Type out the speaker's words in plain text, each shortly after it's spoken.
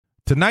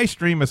Tonight's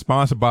stream is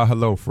sponsored by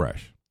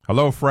HelloFresh.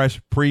 HelloFresh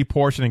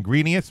pre-portioned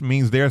ingredients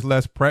means there's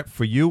less prep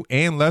for you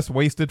and less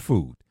wasted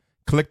food.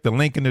 Click the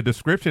link in the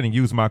description and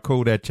use my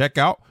code at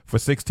checkout for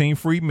 16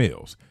 free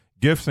meals.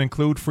 Gifts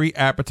include free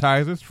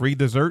appetizers, free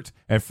desserts,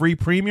 and free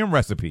premium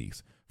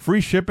recipes.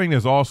 Free shipping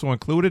is also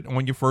included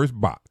on your first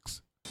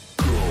box.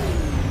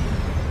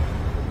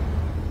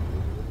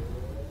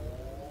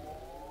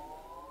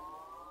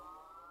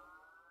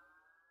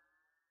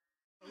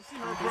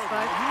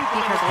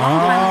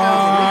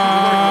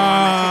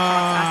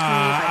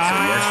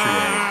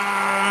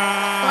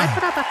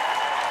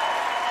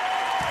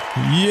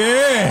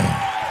 Yeah.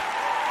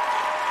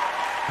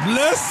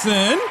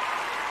 Listen.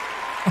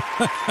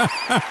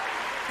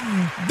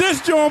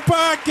 This JAWN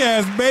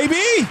podcast,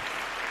 baby.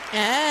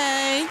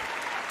 Hey.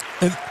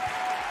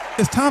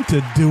 It's time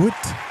to do it.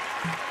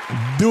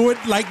 Do it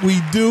like we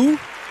do.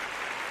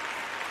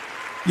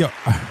 Yo,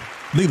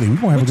 Lily, we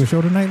gonna have a good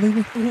show tonight,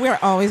 Lily? We're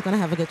always gonna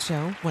have a good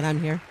show when I'm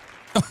here.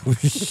 Oh,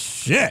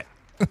 shit.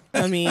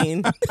 I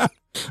mean, Big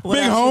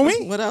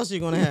homie? What else you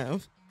gonna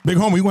have? Big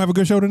homie, you gonna have a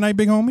good show tonight,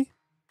 big homie?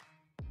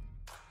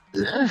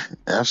 Yeah,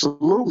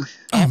 absolutely.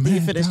 After you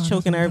finish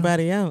choking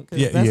everybody out.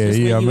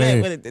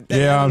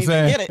 Yeah, I'm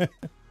saying.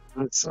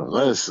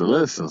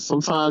 Listen.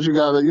 Sometimes you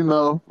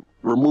gotta,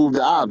 remove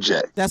the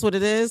object. That's what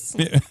it is.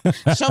 Yeah.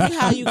 Show me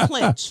how you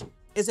clinch.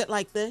 Is it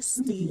like this?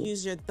 Do you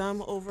use your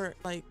thumb over?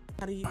 Like,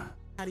 how do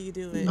you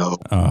do it? No.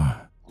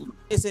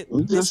 Is it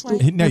this way?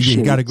 No,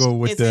 you gotta go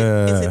with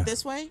is it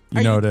this way?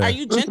 Are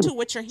you gentle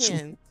with your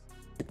hand?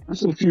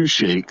 Just a few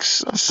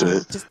shakes. That's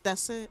it.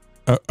 That's it.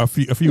 A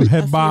few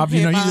head bobs,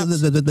 you know what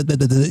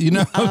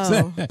I'm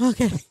saying?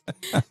 Okay.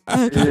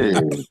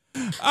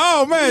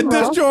 Oh man,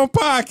 this JAWN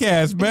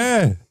podcast,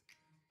 man.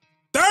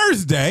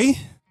 Thursday.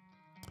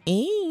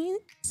 And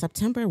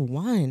September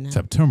 1.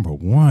 September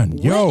 1.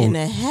 Yo. What in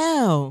the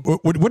hell?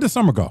 Where did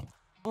summer go?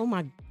 Oh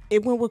my,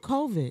 it went with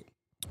COVID.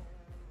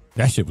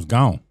 That shit was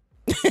gone.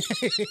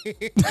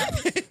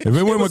 If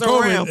it went with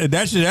COVID, around.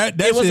 that shit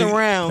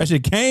around. That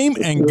shit came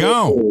and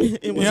gone.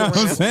 It was What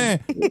I'm saying?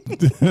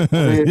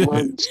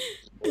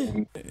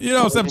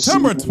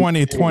 September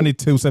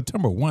 2022,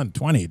 September 1,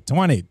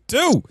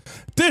 2022.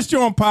 This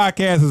JAWN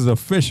podcast is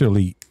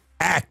officially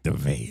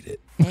activated.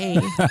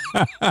 Hey.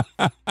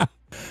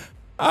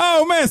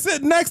 Oh man,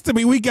 sitting next to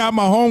me, we got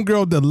my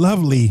homegirl, the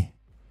lovely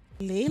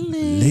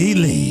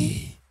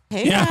Lily.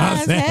 Hey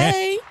guys,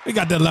 hey. We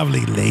got the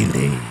lovely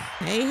Lily.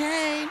 Hey.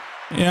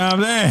 You know what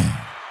I'm saying?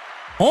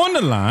 On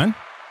the line,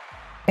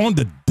 on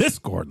the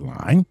Discord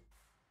line,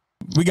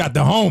 we got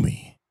the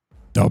homie,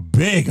 the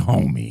big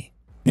homie.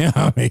 You know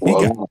what I mean?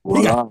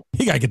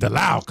 He got to get the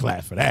loud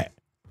clap for that.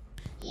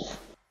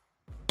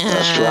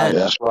 That's right.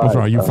 What's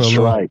wrong? You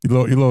feel right. You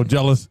a little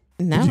jealous?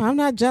 No, I'm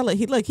not jealous.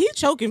 He's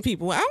choking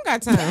people. I don't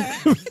got time.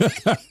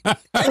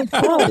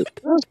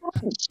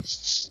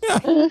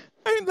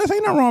 Hey, this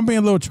ain't nothing wrong being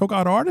a little choke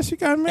out artist. You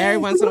got, man. Every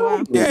once in a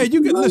while. Yeah,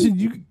 you can listen.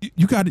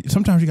 You got to.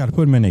 Sometimes you got to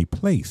put them in a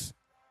place.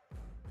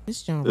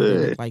 This John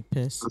really look like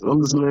piss.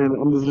 I'm just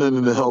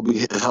lending the helping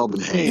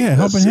hand. Yeah,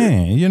 helping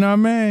hand. You know what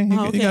I mean?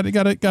 Okay. You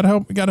gotta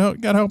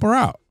help her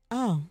out.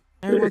 Oh,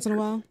 every once in a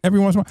while. Every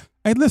once in a while.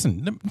 Hey,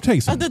 listen. Let me tell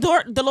you something.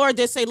 The Lord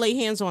did say lay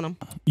hands on him.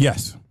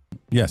 Yes.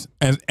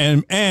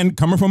 And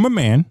coming from a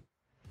man,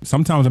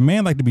 sometimes a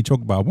man like to be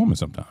choked by a woman.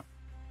 Sometimes.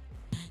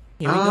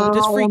 Here we go with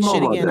this freak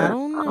shit again. I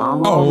don't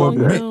know.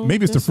 Oh,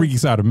 maybe it's the freaky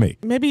side of me.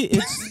 Maybe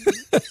it's.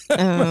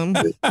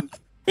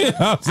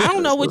 I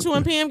don't know what you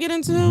and Pam get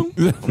into,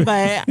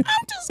 but I'm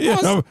just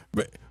going.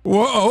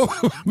 Whoa!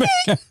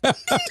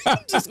 I'm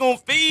just gonna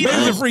feed. Maybe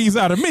it's the freaky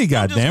side of me.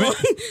 Goddamn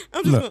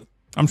it!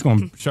 I'm just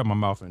gonna shut my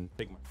mouth and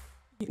take my.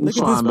 Look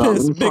at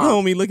this piss, big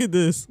homie. Look at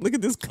this. Look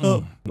at this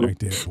cup. Right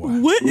there,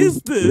 boy. What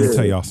is this? Let me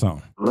tell y'all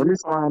something. Let me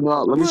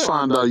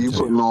find out you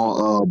putting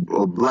on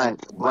a black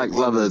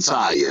leather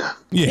attire.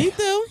 Yeah. He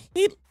do.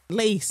 He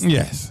lace.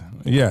 Yes.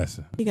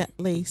 He got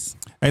lace.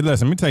 Hey,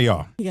 listen. Let me tell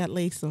y'all. He got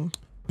lace on.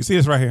 You see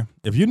this right here?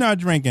 If you're not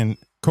drinking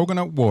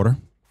coconut water,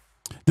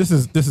 this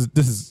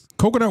is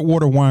coconut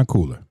water wine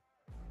cooler.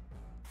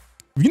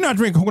 If you're not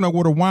drinking coconut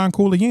water wine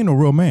cooler, you ain't no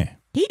real man.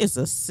 He is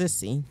a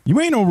sissy. You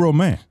ain't no real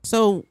man.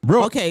 So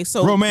real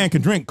man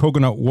can drink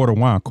coconut water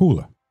wine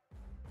cooler.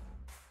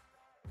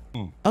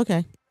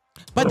 Okay,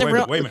 but wait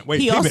a minute.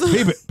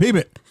 Peep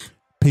it.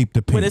 Peep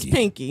the pinky. With his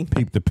pinky.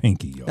 Peep the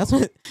pinky,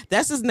 y'all.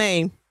 That's his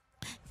name.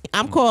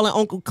 I'm calling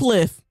Uncle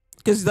Cliff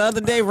because the other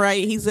day,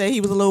 right? He said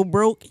he was a little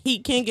broke. He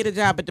can't get a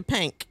job at the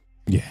Pank.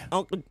 Yeah.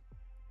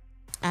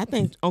 I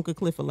think Uncle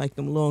Cliff will like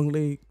them long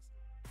legs.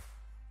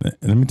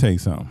 Let me tell you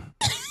something.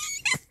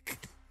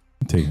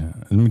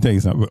 Let me tell you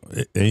something.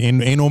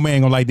 Ain't no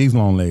man gonna like these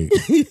long legs.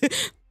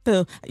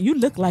 So you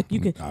look like you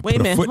can. Wait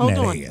a minute, hold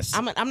on.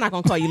 I'm not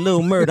gonna call you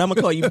Little Murder. I'm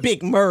gonna call you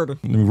Big Murder.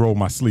 Let me roll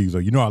my sleeves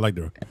up. You know I like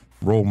to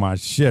roll my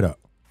shit up.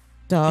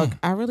 Dog,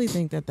 I really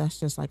think that's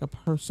just like a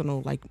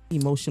personal, like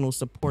emotional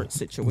support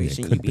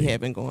situation you be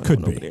having going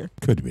on over there.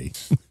 Could be.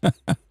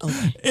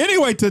 Okay.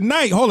 Anyway,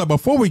 tonight, hold up,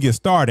 before we get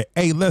started,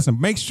 hey, listen,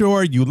 make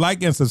sure you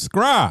like and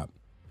subscribe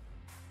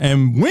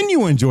And when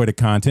you enjoy the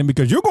content,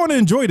 because you're going to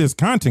enjoy this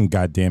content,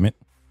 goddammit,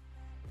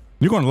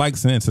 you're going to like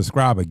and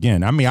subscribe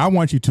again. I mean, I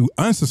want you to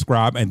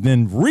unsubscribe and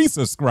then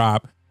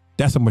resubscribe.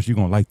 That's how much you're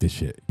going to like this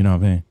shit. You know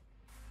what I mean?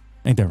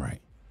 Ain't that right?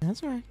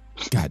 That's right.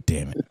 God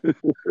damn it.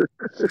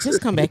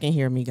 Just come back and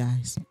hear me,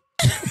 guys.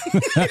 Hey,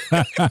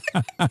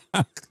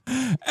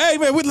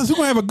 man, we're going to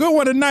have a good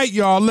one tonight,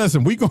 y'all.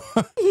 Listen, we got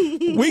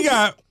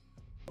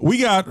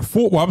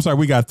four. Well, I'm sorry.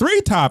 We got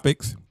 3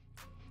 topics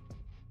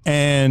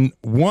and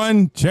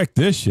one. Check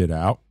this shit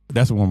out.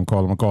 That's what I'm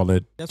going to call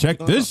it. Check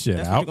this shit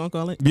out. What you gonna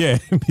call it? Yeah.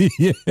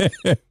 Yeah.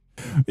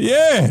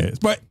 Yes.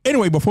 But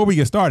anyway, before we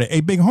get started,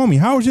 hey, big homie,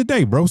 how was your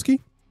day, broski?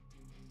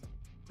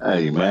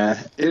 Hey, man,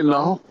 it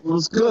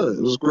was good.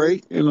 It was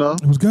great, It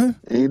was good?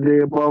 Any day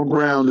above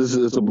ground is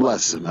a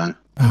blessing, man.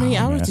 How many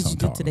Oh, man, hours that's did you what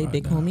do I'm today, talking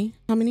big about homie?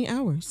 How many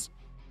hours?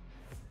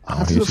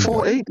 I here did she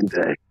 4-8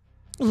 today.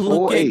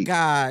 Look 4-8. at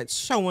God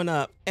showing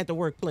up at the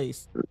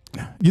workplace.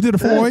 You did a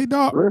 4-8,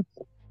 dog?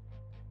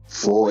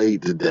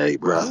 4-8 today,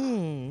 bro.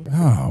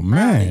 Oh,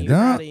 man.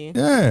 Proud Dog. of you.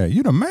 Yeah,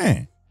 you the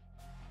man.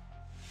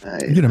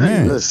 Hey, You the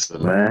man.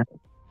 Listen,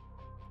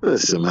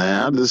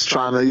 man. I'm just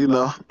trying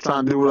to,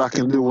 trying to do what I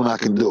can do when I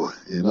can do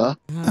it,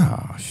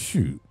 Oh,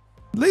 shoot.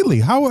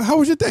 Lily, how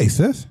was your day,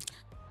 sis?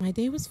 My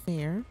day was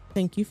fair.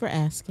 Thank you for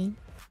asking.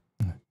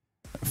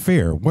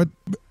 Fair. What?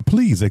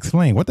 Please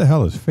explain. What the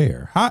hell is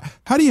fair? How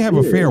do you have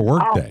a fair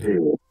work day?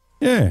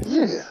 Yeah.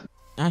 Yeah.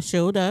 I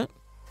showed up.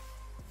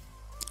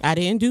 I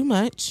didn't do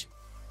much.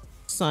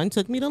 Son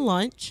took me to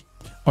lunch.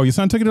 Oh, your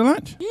son took you to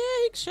lunch? Yeah,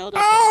 he showed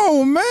up.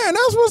 Oh, man,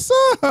 that's what's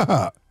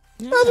up.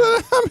 Yeah. That's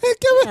what, I mean,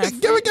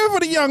 give it for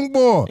the young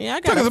boy. Yeah,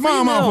 I took got a his free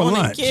mom meal out for on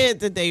lunch. the kid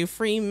today.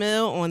 Free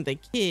meal on the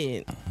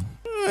kid.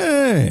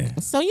 Yeah.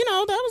 So,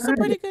 that was a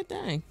pretty good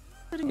day.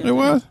 Pretty good It day.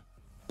 was?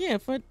 Yeah,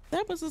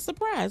 that was a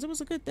surprise. It was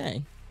a good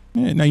day.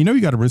 Yeah. Now, you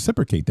got to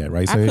reciprocate that,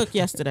 right? I cooked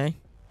yesterday.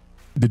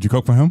 Did you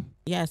cook for him?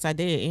 Yes, I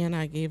did. And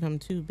I gave him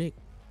 2 big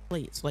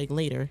plates, like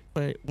later.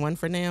 But one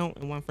for now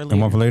and one for later.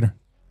 And one for later?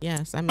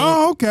 Yes, I made.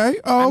 Oh, okay.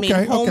 I Oh, made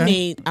okay.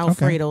 homemade Okay.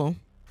 Alfredo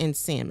and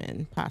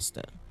salmon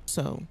pasta.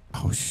 So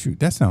Oh, shoot.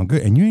 That sounds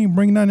good. And you ain't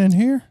bring nothing in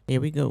here? here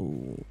we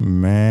go.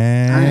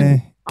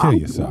 Man, kill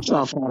yourself.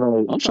 I'm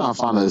trying to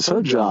find a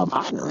her job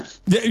hiring.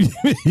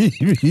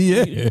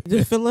 Yeah.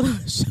 The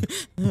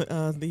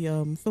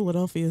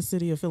Philadelphia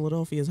city of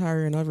Philadelphia is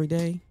hiring every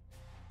day.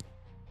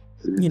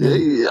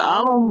 Hey,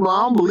 I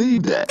don't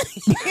believe that.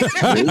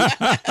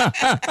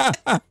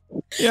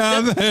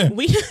 Yeah.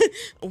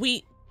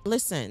 We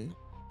listen.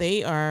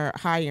 They are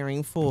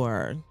hiring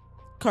for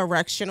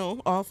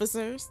correctional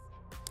officers,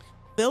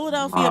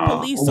 Philadelphia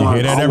police You hear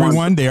officers, that,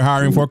 everyone? They're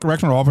hiring for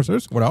correctional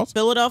officers. What else?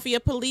 Philadelphia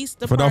Police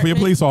Department, Philadelphia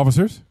police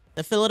officers,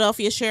 the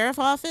Philadelphia Sheriff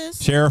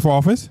Office, sheriff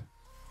office.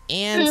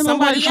 and Man,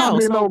 somebody nobody trying to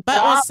else. be no But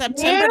on cop,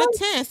 September man. the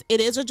 10th,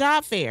 it is a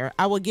job fair.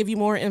 I will give you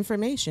more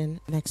information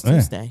next Yeah.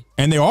 Tuesday.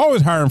 And they're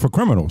always hiring for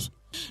criminals.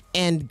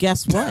 And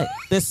guess what?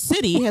 The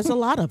city has a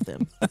lot of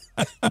them.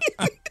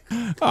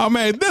 Oh,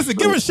 man. Listen,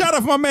 give a shout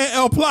out for my man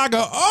El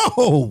Plaga.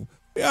 Oh,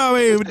 I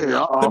mean,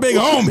 the big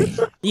homie.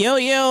 Yo.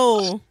 You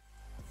know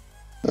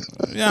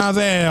what I'm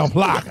saying? El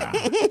Plaga.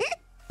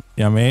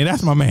 Yeah, man,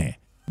 that's my man.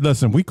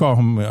 Listen, we call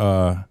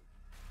him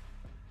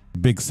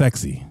Big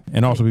Sexy.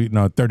 And also,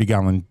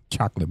 30-gallon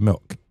chocolate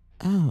milk.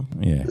 Oh,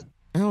 Yeah.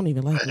 I don't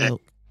even like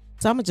milk.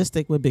 So I'm going to just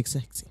stick with Big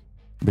Sexy.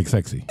 Big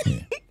Sexy.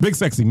 Yeah. Big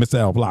Sexy, Mr.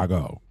 El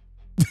Plago.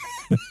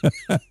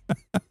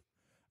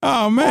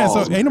 Oh, man. So,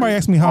 ain't nobody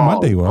asked me how my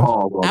day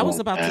was. I was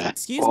about to,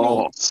 excuse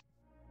me.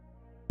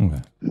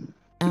 Okay.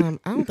 I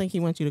don't think he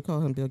wants you to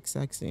call him Big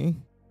Sexy.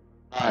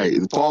 All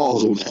right,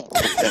 pause on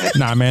that.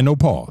 Nah, man, no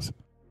pause.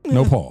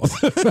 No pause.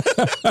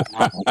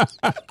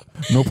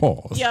 No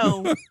pause.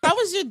 Yo, how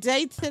was your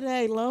day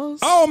today, Los?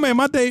 Oh man,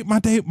 my day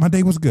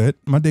was good.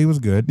 My day was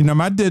good.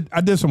 I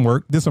did some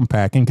work, did some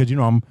packing because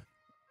I'm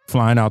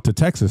flying out to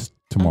Texas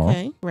tomorrow.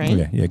 Okay,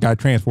 right. Yeah. Got to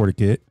transport a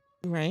kid.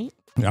 Right.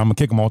 I'm gonna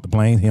kick him off the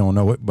plane. He don't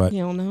know it, but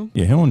You don't know?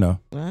 yeah, he don't know.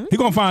 What? He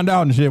gonna find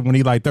out and shit when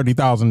he like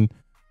 30,000,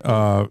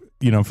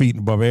 feet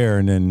above air,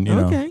 and then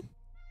Okay.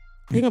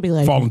 He gonna be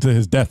like, falling to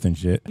his death and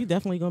shit. you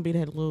definitely gonna be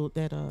that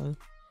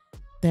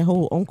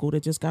whole uncle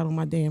that just got on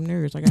my damn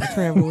nerves. I gotta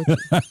travel with you.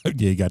 Yeah,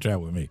 you got to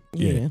travel with me.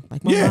 Yeah.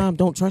 Like my mom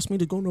don't trust me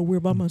to go nowhere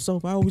by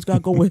myself. I always gotta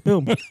go with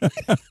him.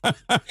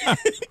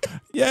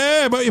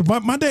 Yeah,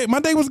 but my day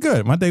was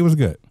good. My day was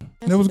good.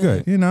 That's It was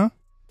good.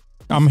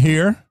 I'm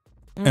here,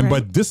 All right.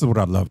 but this is what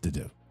I love to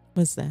do.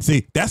 What's that?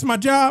 See, that's my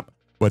job,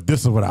 but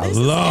this is what I This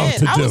is love it.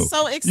 to do. I was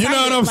so excited. You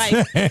know what I'm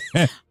like, saying?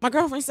 my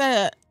girlfriend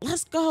said,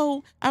 "Let's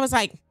go." I was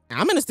like,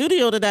 "I'm in the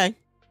studio today."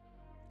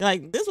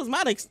 Like this was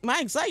my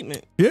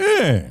excitement.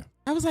 Yeah.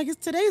 I was like,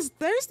 "Today's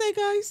Thursday,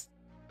 guys."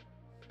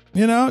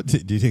 You got to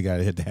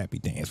hit the happy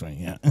dance right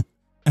now.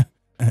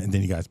 And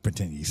then you guys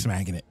pretend you're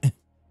smacking it.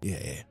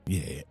 Yeah.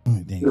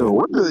 And then you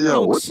Yo,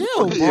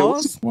 Chill,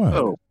 boss.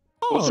 What?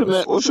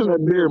 what's in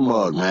that beer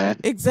mug, man?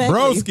 Exactly.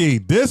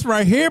 Broski, this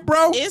right here,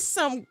 bro. It's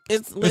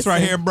This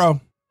right here,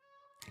 bro.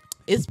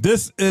 It's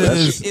This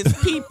is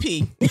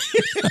PP.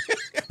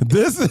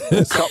 this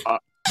is Couple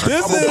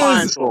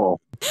pints off.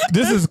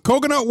 This is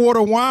coconut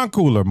water wine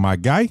cooler, my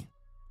guy.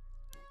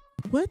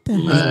 What the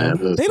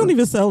hell? They don't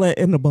even sell that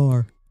in the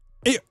bar.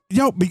 Hey,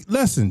 yo,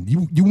 listen,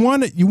 you don't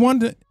want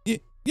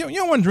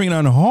to drink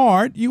nothing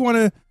hard. You want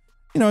to,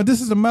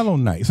 this is a mellow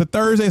night. It's a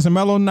Thursday. It's a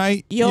mellow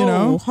night.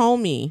 Yo,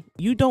 homie,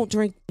 you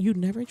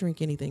never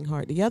drink anything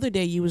hard. The other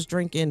day you was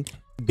drinking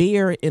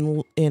beer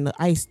and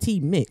iced tea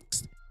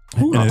mixed.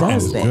 Who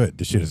does that? Good.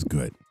 The shit is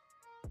good.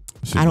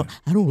 I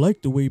don't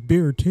like the way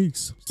beer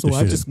tastes, so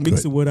I just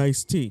mix it with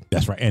iced tea.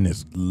 That's right, and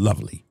it's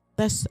lovely.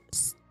 That's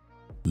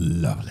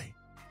lovely.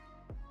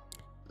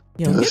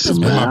 Yo, get this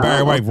my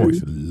Barry White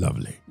voice.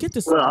 Lovely. Get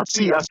this. Well, I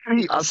see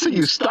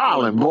you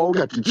styling, bro.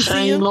 Got the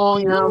chain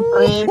on, you know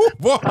what I'm saying?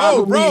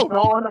 Whoa, bro.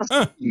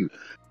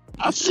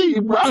 I see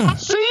you, bro. I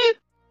see it.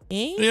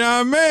 You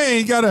know what I mean?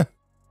 You gotta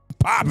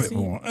pop it,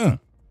 boy.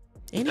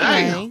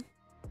 Anyway.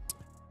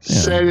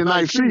 Saturday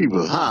Night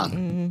Fever, huh?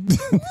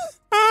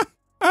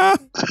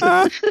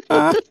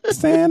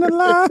 Saying a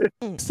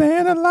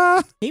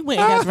lie. He went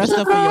and got dressed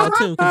up for y'all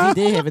too, because he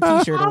did have a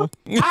t-shirt on.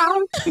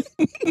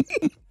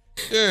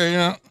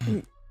 Yeah.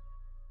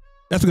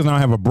 That's because I don't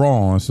have a bra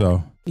on,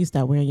 so. You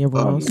stop wearing your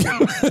bras.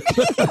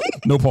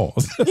 No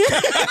pause. All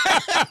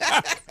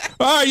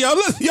right, y'all,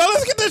 let's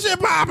get this shit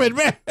popping,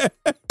 man.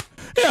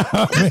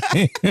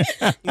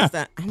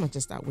 I'm gonna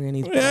just stop wearing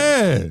these bras.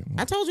 Yeah.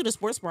 I told you the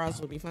sports bras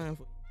would be fine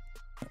for you.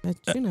 But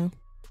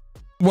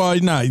Well,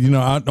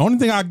 the only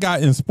thing I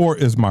got in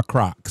sport is my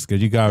Crocs,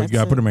 because you got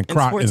to put them in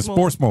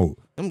sports mode.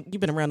 You've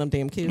been around them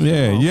damn kids.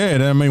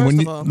 Yeah. I mean, when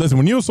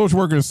you're a social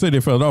worker in the city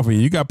of Philadelphia,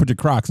 you got to put your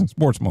Crocs in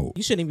sports mode.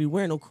 You shouldn't be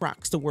wearing no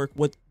Crocs to work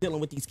dealing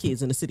with these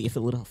kids in the city of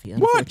Philadelphia.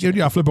 What? You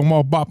got to flip them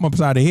all, bop them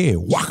upside the head.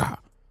 Waka.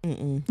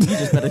 You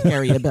just better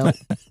carry a belt.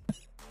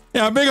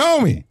 Yeah, big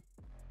homie.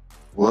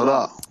 What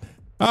up?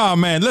 Oh,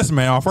 man. Listen,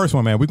 man. Our first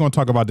one, man. We're going to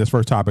talk about this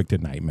first topic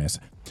tonight, man.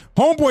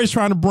 Homeboy is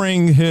trying to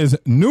bring his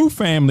new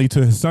family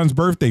to his son's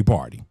birthday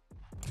party.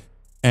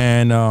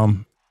 And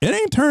it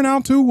ain't turned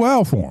out too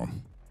well for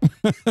him.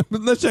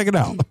 But let's check it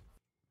out.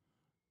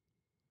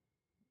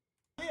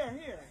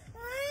 Here.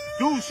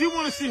 Dude, she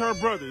want to see her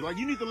brother. Like,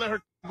 you need to let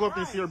her go up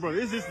and see her brother.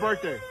 It's his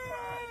birthday.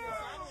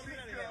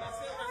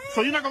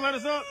 So you're not going to let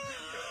us up?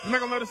 You're not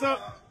going to let us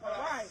up?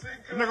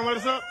 You're not going to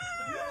let us up?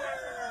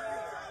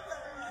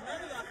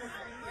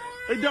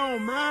 It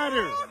don't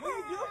matter.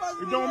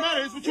 It don't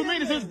matter. It's what you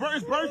mean. It's his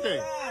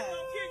birthday.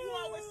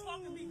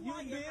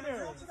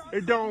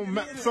 It don't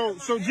matter.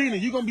 So Gina,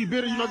 you gonna be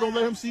bitter? You're not gonna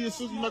let him see his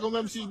sister? You're not gonna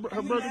let him see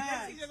her brother?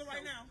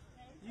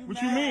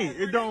 What you mean?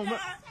 It don't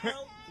matter.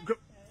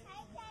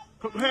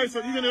 Hey, so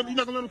you're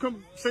not gonna let him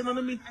come say nothing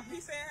to me? He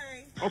said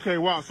hey. Okay,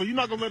 wow. So you're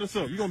not gonna let us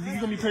up? You're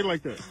gonna be paid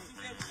like that?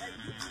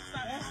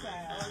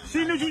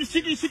 She knew you.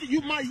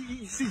 You might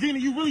see, Gina.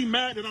 You really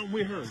mad that I'm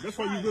with her? That's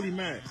why you really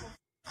mad.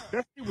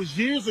 That shit was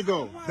years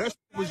ago.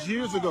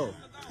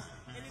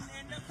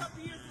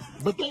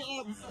 But they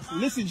are,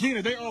 listen,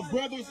 Gina, they are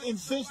brothers and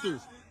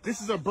sisters.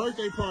 This is a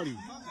birthday party.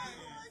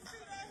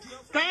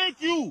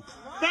 Thank you.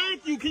 Can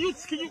you,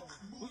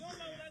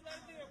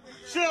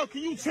 Shell,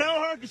 can you tell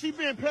her? Because she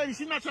being petty.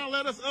 She's not trying to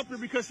let us up here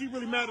because she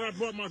really mad that I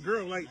brought my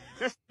girl. Like,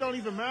 that shit don't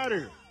even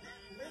matter.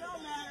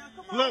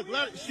 Look,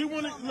 she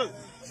want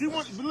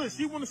to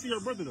see her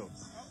brother, though.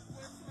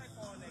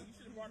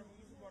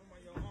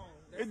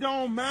 It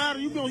don't matter.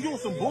 You on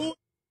some bull.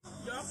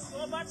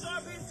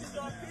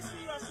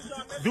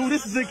 Dude,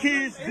 this is a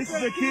kid's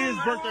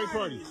birthday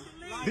party.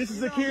 This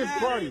is a kid's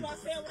party.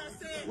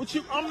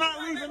 I'm not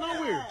leaving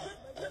nowhere.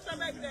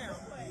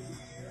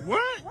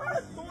 What?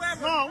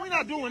 No, we're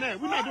not doing that.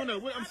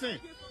 What I'm saying.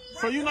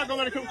 So you're not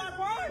gonna let her come?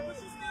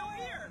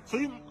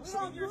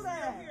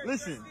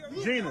 Listen,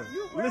 Gina,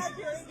 listen.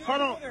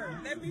 Hold on.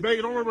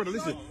 Baby, don't worry about it.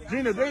 Listen,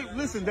 Gina,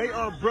 they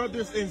are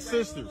brothers and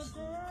sisters.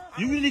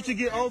 You need to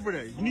get over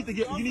that. You need to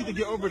get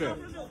over that.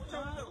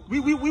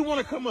 We want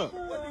to come up.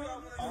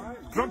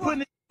 I'm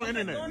putting it on the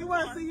internet. We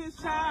want to see his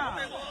child.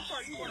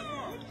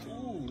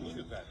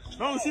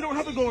 No, she don't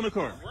have to go in the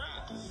car.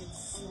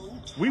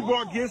 We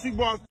bought gifts. We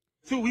bought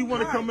two. We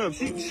want to come up.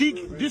 This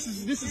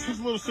is his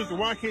little sister.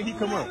 Why can't he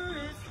come up?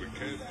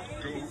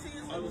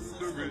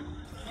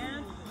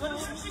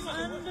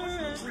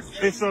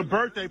 It's a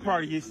birthday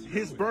party. It's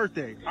his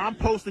birthday. I'm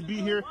supposed to be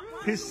here.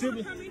 His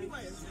sibling.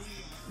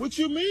 What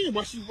you mean?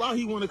 Why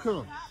he want to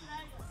come?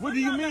 What do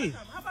you mean?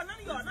 How about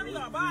none of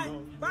y'all? Bye.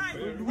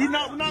 We're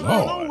not going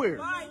nowhere.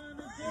 Bye.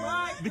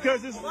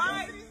 Because it's.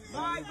 Bye.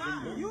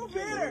 You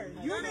bitter.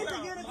 You need to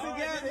get it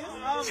together.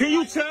 Can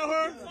you tell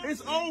her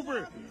it's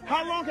over?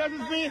 How long has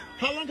it been?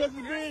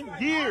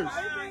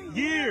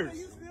 Years.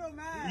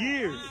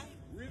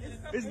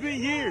 It's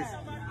been years.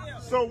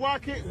 So why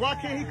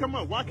can't he come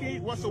up? Why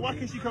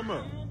can't she come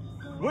up?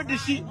 What did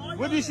she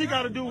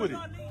got to do with it?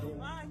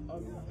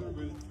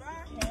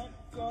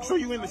 So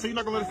you're not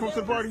gonna let her come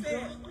to the party?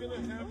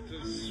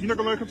 You're not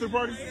gonna let her come to the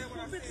party?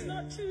 It's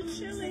not too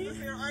chilly.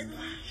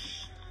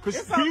 Can you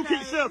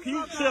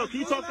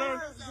talk to her?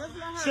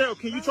 Shell,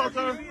 can you talk to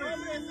her?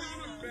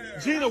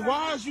 Gina,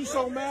 why is you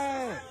so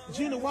mad?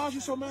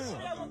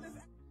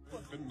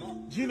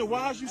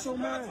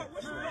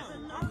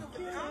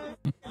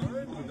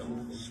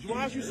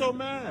 Why are you so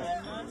mad?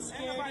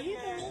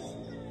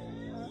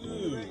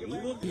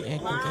 You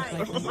acting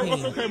just like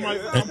That's you okay,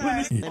 Mike. I'm putting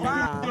this Let me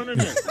lie. on in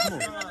there. Come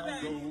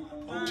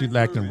on. She's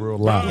acting real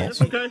No, loud.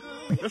 it's okay.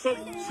 That's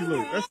okay. See,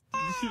 look,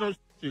 she don't.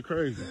 You're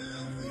crazy.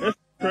 That's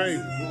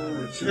crazy.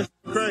 That's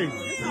crazy.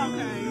 It's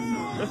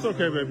okay. That's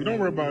okay, baby. Don't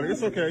worry about it.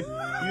 It's okay.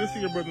 You'll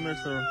see your brother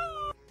next time.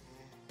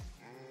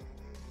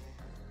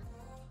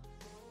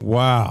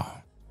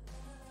 Wow.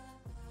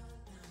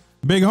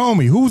 Big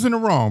homie, who's in the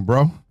wrong,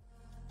 bro?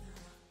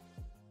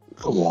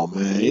 Come on,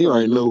 man. You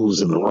already know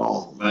who's in the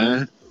wrong,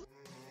 man.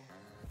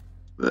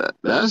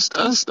 That's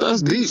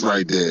deep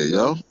right there,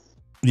 yo.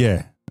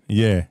 Yeah,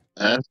 yeah.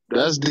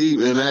 That's deep,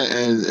 and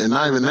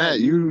not even that.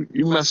 You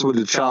messing with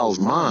the child's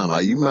mind,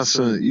 like you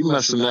messing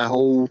that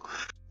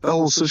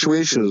whole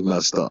situation is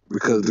messed up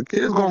because the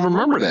kid's gonna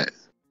remember that.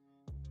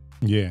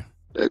 Yeah.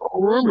 They're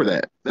gonna remember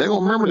that. They're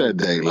gonna remember that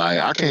day. Like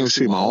I can't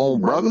see my own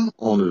brother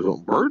on his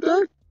own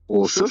birthday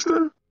or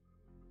sister.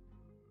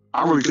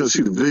 I really couldn't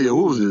see the video.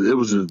 Who was it? It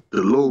was the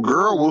little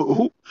girl.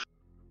 Who?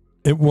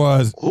 It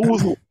was. Who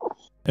was?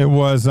 It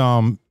was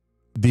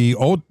the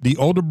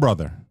older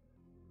brother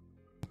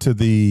to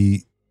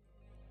the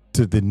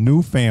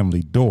new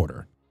family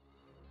daughter.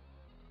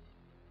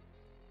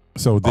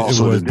 So it was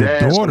the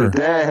daughter. So the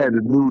dad had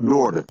the new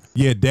daughter.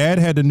 Yeah, dad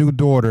had the new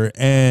daughter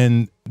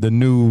and the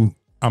new,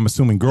 I'm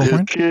assuming,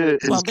 girlfriend. They've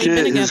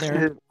been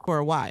together for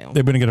a while.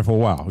 They've been together for a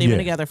while. They've been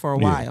together for a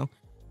while.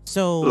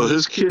 So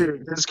his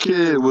kid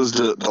was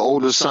the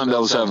older son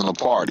that was having a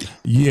party.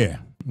 Yeah.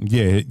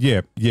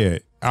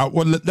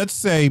 Well, let's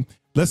say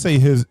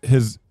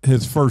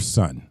his first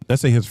son.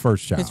 Let's say his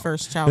first child.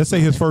 Let's say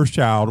his first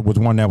child was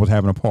one that was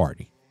having a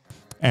party,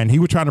 and he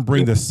was trying to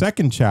bring the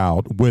second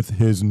child with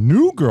his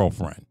new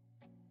girlfriend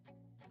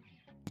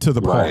to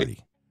the party.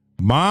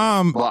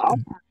 Mom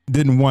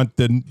didn't want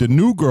the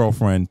new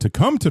girlfriend to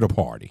come to the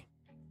party.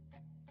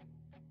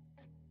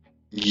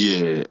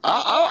 Yeah,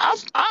 I'm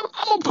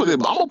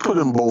gonna put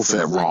them both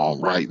at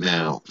wrong right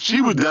now. She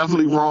was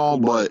definitely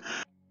wrong, but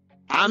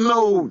I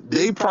know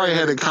they probably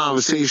had a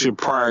conversation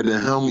prior to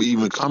him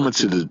even coming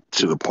to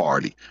the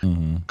party,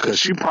 because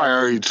she probably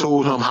already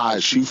told him how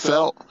she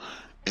felt,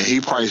 and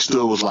he probably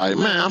still was like,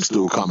 "Man, I'm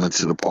still coming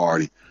to the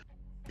party."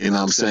 You know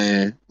what I'm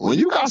saying? When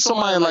you got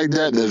somebody like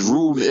that that's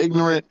rude and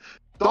ignorant,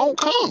 don't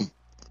come.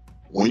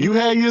 When you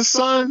have your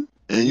son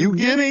and you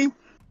get him,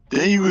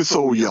 then you can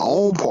throw your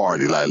own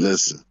party. Like,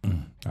 listen,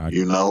 because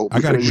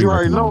you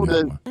already know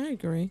that. I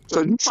agree.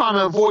 So you're trying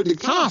to avoid the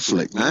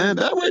conflict, man.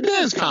 That right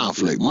there is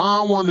conflict.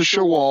 Mom wanted to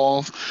show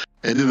off,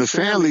 and then the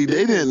family,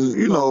 they didn't,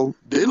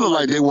 they look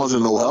like they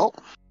wasn't no help.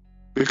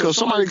 Because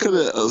somebody could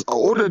have, an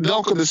older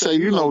adult could have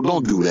said,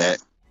 don't do that.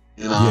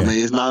 You know what I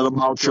mean? It's not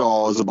about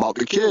y'all, it's about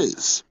the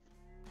kids.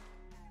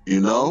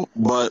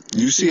 But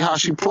you see how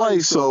she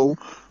plays, so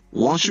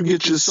once you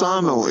get your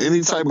son or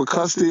any type of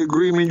custody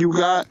agreement you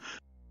got,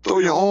 throw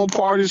your own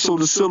party so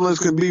the siblings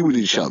can be with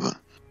each other.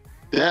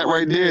 That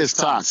right there is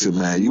toxic,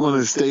 man. You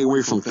want to stay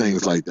away from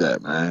things like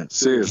that, man.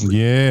 Seriously.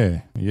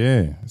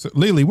 Yeah. So,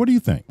 Lily, what do you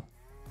think?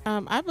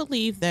 I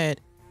believe that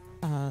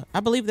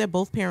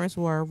both parents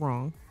were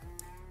wrong.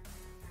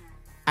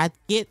 I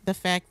get the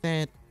fact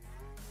that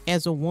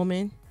as a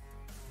woman,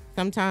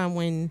 sometimes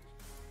when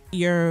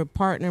your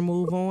partner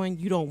move on,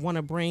 you don't want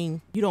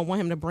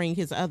him to bring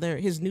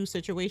his new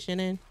situation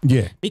in.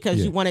 Yeah.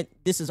 Because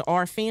this is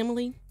our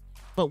family.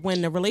 But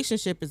when the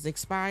relationship is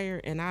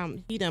expired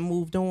and he done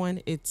moved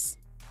on, it's,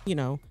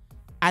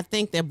 I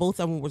think that both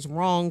of them was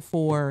wrong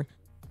for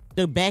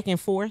the back and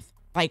forth.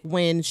 Like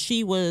when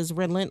she was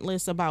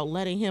relentless about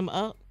letting him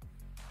up,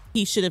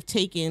 he should have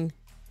taken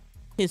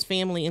his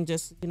family and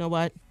just, you know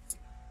what,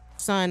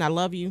 son, I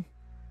love you.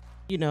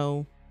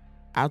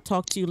 I'll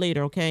talk to you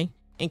later, okay?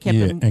 And kept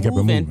it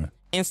moving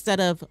instead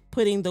of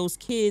putting those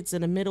kids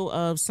in the middle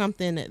of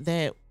something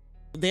that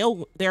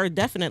they're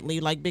definitely,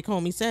 like Big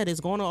Homie said,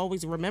 is going to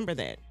always remember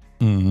that.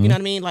 You know what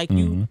I mean? Like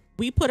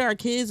we put our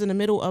kids in the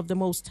middle of the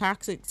most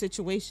toxic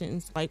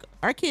situations. Like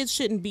our kids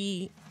shouldn't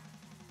be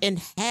in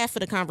half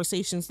of the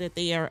conversations that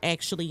they are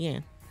actually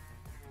in.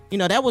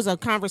 That was a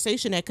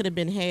conversation that could have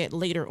been had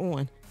later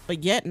on.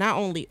 But yet not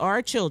only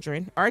our child,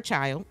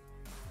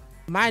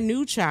 my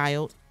new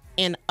child,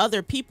 and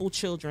other people's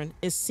children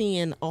is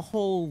seeing a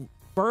whole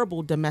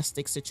verbal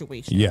domestic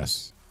situation.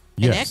 Yes.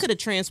 And that could have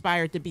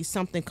transpired to be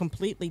something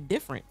completely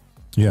different.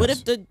 Yes. What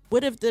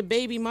if the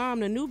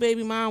new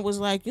baby mom was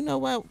like, you know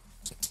what,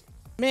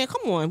 man,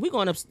 come on, we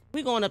going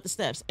up the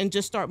steps and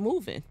just start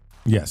moving.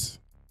 Yes.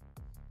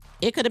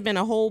 It could have been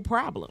a whole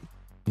problem.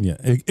 Yeah.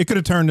 It could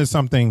have turned into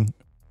something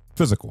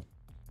physical.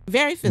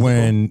 Very physical.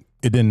 When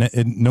it didn't,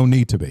 no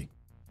need to be.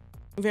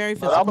 Very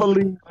physical.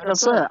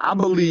 I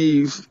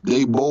believe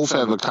they both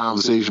have a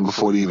conversation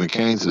before they even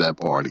came to that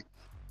party.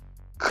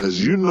 Because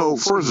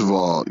first of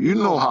all,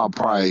 how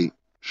probably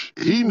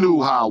he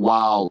knew how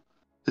wild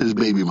his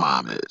baby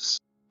mom is.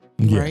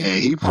 Yeah.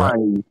 And he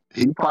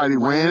probably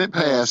ran it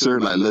past her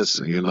like,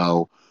 listen,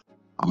 I'm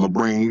gonna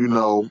bring,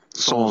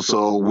 so and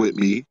so with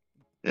me.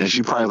 And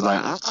she probably was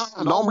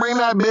like, don't bring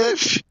that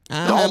bitch.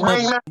 Don't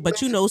bring that.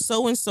 But you know,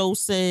 so and so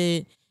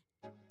said,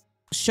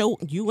 "Show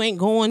you ain't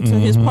going to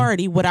his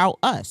party without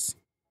us."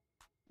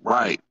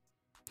 Right.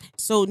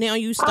 So now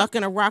you stuck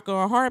in a rock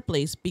or a hard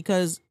place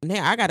because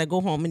now I gotta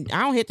go home and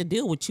I don't have to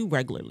deal with you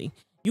regularly.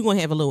 You gonna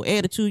have a little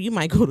attitude. You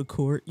might go to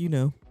court, you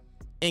know,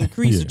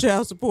 increase the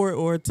child support,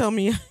 or tell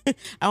me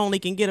I only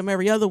can get him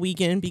every other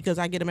weekend because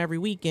I get him every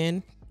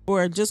weekend.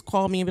 Or just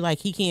call me and be like,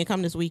 he can't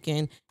come this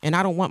weekend and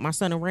I don't want my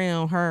son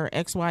around her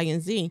X, Y,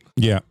 and Z.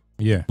 Yeah.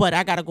 Yeah. But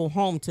I got to go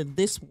home to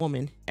this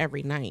woman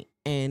every night.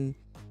 And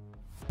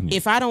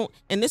if I don't,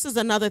 and this is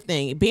another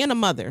thing, being a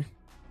mother,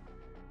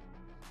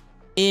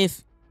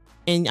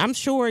 and I'm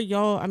sure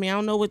y'all, I mean, I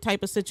don't know what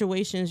type of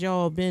situations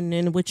y'all have been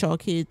in with y'all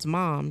kids'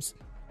 moms,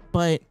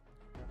 but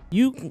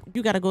you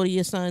got to go to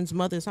your son's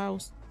mother's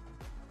house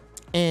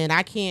and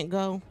I can't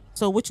go.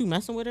 So what, you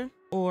messing with her?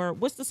 Or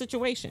what's the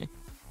situation?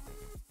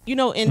 You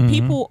know, and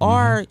people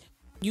are,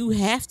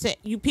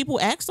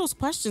 people ask those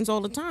questions all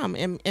the time.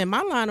 And in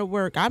my line of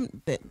work,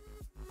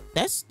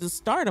 that's the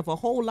start of a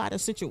whole lot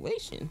of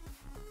situation.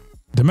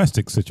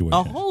 Domestic situation.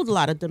 A whole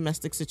lot of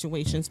domestic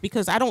situations,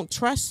 because I don't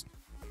trust,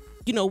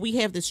 you know, we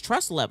have this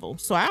trust level.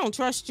 So I don't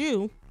trust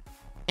you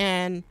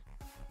and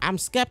I'm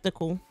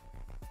skeptical,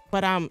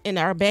 but in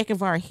our back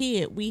of our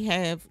head, we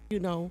have, we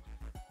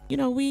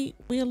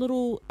a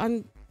little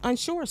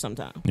unsure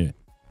sometimes. Yeah.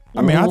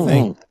 I mean, I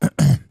think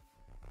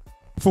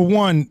for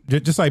one,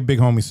 just like Big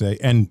Homie say,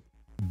 and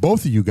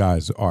both of you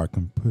guys are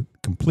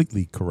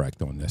completely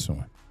correct on this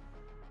one.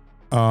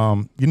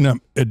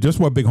 Just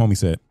what Big Homie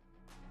said.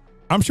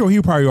 I'm sure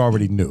he probably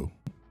already knew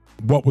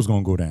what was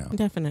going to go down.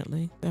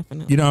 Definitely.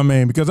 You know what I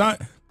mean? Because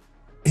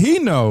he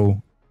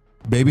know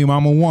baby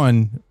mama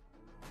 1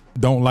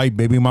 don't like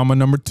baby mama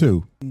number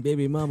 2.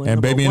 Baby mama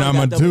and baby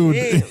mama 2.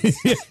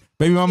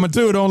 Baby mama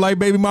 2 don't like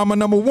baby mama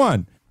number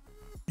 1.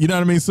 You know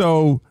what I mean?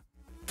 So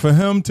for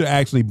him to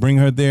actually bring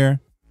her there,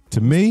 to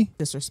me,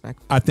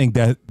 disrespectful. I think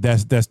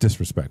that's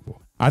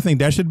disrespectful. I think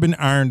that should have been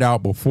ironed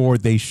out before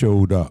they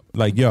showed up.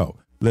 Like, yo,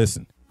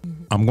 listen,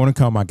 I'm going to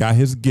come. I got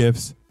his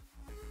gifts,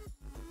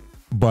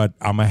 but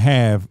I'm going to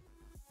have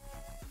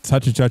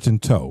such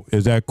and tow.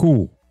 Is that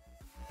cool?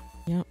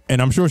 Yep.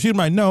 And I'm sure she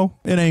might know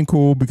it ain't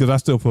cool because I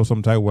still feel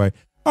some type of way.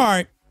 All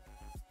right,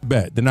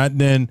 bet.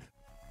 Then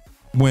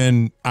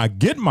when I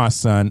get my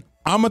son,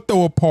 I'm going to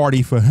throw a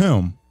party for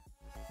him.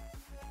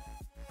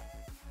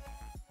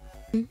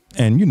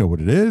 And you know what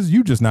it is.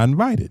 You just not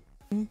invited.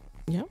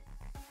 Yep.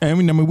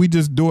 And I mean, we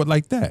just do it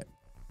like that.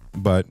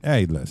 But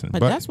hey, listen. But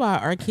that's why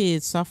our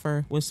kids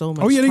suffer with so much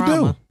trauma. They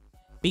do.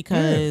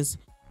 Because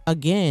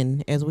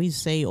again, as we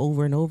say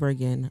over and over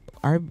again,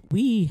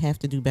 we have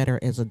to do better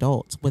as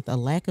adults with a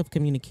lack of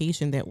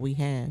communication that we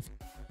have.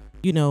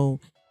 You know,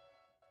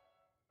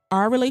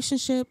 our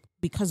relationship,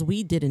 because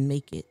we didn't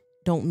make it,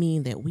 don't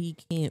mean that we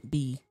can't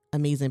be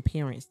amazing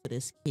parents to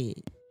this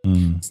kid.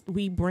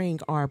 We bring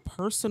our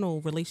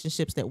personal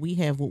relationships that we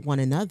have with one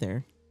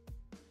another,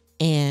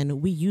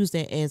 and we use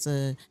that as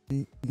a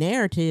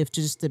narrative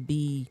just to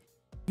be,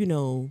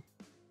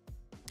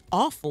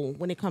 awful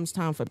when it comes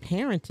time for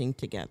parenting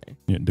together.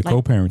 Yeah, the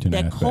co-parenting.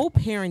 That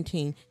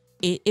co-parenting,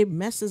 it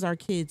messes our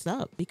kids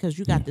up because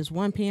you got this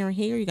one parent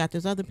here, you got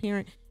this other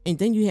parent, and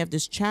then you have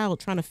this child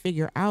trying to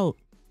figure out,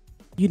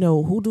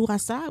 who do I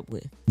side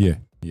with? Yeah,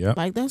 yeah.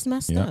 Like, that's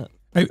messed up.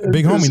 Hey,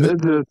 Big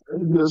Homie.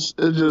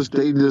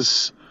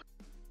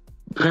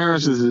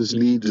 Parents just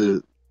need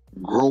to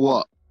grow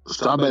up.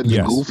 Stop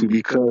acting goofy,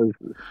 because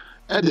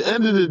at the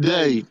end of the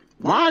day,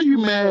 why are you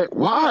mad?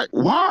 Why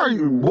are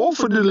you both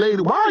of the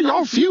lady? Why are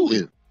y'all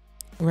feuding?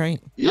 Right.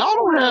 Y'all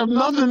don't have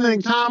nothing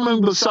in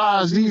common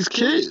besides these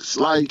kids.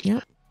 Like,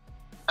 why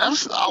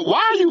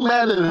are you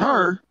mad at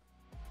her?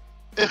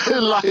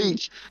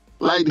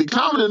 like the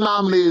common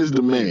denominator is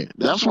the man.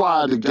 That's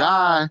why the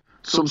guy,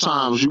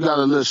 sometimes you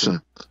gotta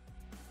listen.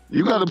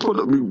 You got to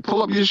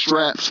pull up your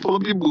straps, pull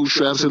up your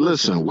bootstraps, and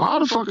listen. Why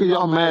the fuck are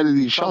y'all mad at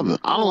each other?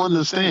 I don't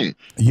understand.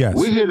 Yes.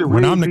 We're here to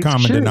when raise I'm the these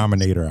common kids.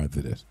 denominator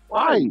after this.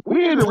 Right. We're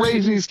here to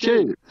raise these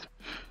kids.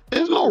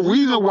 There's no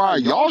reason why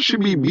y'all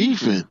should be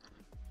beefing.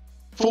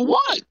 For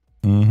what?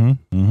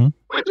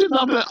 There's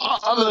nothing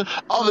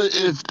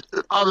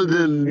other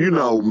than,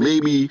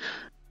 maybe,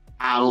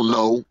 I don't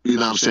know, you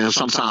know what I'm saying?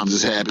 Sometimes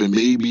it's happened.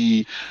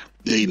 Maybe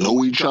they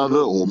know each other,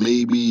 or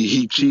maybe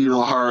he cheated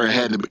on her and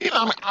had to,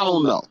 I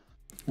don't know.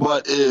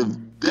 But if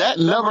that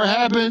never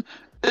happened,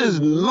 there's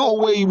no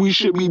way we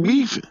should be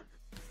beefing.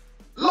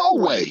 No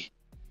way.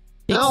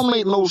 That don't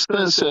make no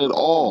sense at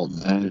all,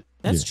 man.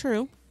 That's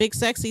true. Big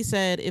Sexy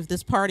said if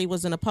this party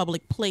was in a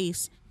public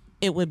place,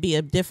 it would be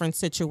a different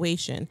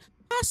situation.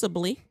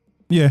 Possibly.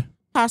 Yeah.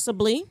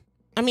 Possibly.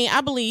 I mean,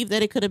 I believe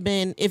that it could have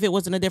been, if it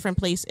was in a different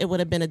place, it would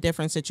have been a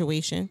different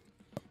situation.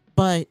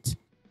 But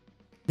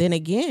then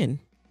again,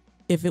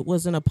 if it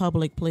was in a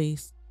public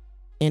place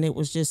and it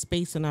was just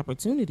space and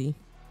opportunity,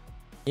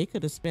 it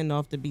could have spun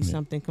off to be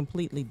something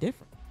completely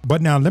different.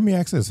 But now let me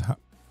ask this.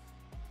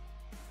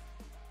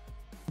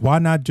 Why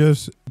not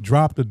just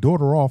drop the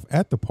daughter off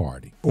at the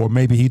party? Or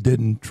maybe he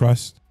didn't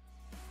trust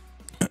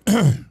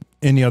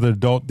any other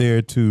adult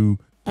there to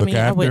look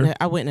after?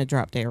 I wouldn't have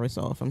dropped Eris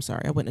off. I'm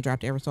sorry. I wouldn't have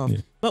dropped Eris off. Yeah.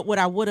 But what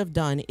I would have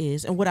done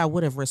is, and what I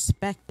would have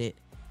respected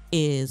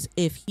is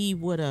if he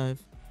would have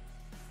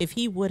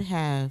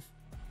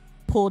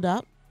pulled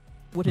up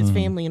with his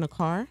family in a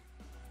car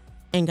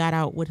and got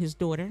out with his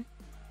daughter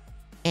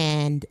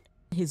and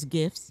his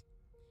gifts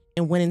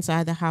and went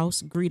inside the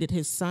house, greeted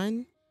his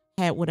son,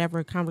 had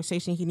whatever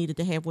conversation he needed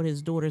to have with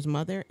his daughter's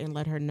mother and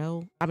let her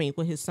know,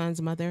 with his son's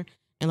mother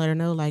and let her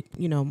know, like,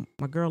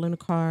 my girl in the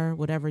car,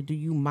 whatever, do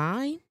you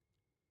mind?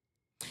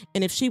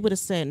 And if she would have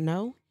said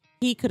no,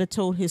 he could have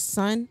told his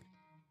son,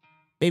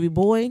 baby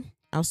boy,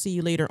 I'll see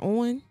you later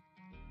on.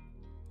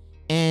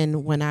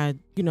 And when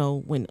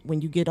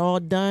when you get all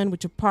done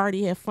with your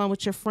party, have fun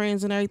with your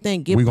friends and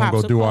everything, we're going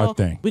to go do our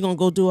thing. We're going to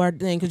go do our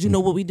thing because you know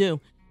what we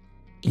do.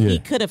 Yeah.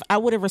 I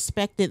would have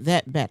respected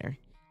that better.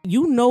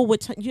 You know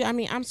what,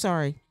 I'm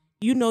sorry.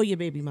 You know your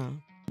baby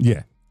mom.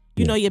 Yeah.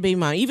 You know your baby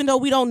mom. Even though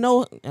we don't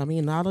know, a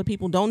lot of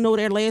people don't know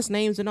their last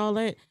names and all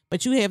that,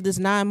 but you have this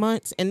 9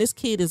 months and this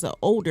kid is an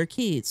older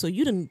kid. So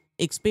you didn't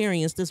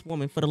experience this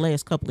woman for the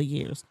last couple of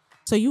years.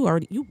 So you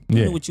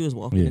knew what you was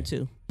walking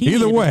into.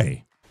 Either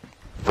way.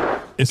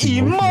 It's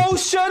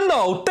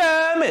emotional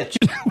damage.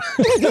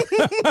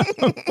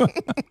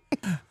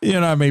 You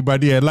know what I mean?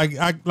 But yeah, like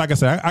I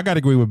said, I got to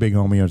agree with Big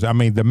Homie. I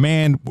mean, the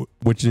man,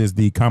 which is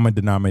the common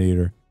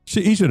denominator,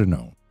 he should have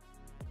known.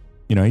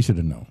 He should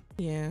have known.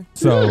 Yeah.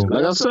 So,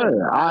 like I said,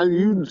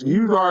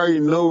 you already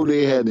know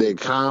they had that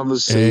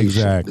conversation.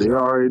 Exactly. They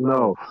already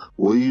know.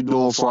 What are you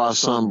doing for our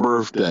son's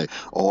birthday?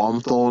 Oh, I'm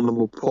throwing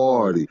them a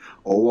party.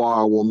 Oh,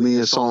 all right, well, me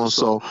and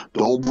so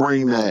don't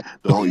bring that.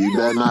 You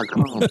better not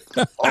come.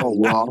 Oh,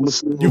 well, I'm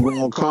still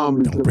gonna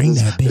come. Don't bring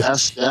that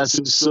bitch. That's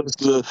his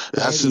sister.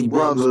 That's his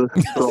brother.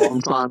 So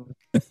I'm trying.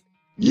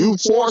 You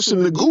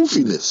forcing the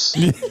goofiness.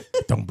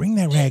 Don't bring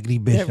that raggedy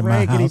bitch in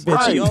my house. Bitch.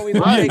 Right, She always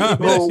right.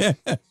 raggedy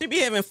bitch. She be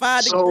having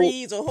 5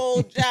 degrees, a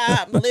whole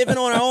job, living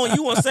on her own.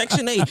 You on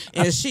Section 8,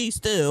 and she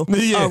still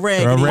a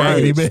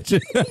raggedy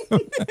bitch.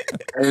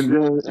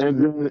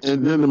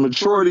 and then the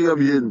majority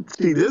of your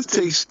this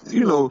takes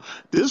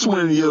this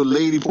when your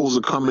lady supposed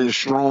to come in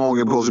strong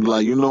and supposed to be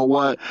like, you know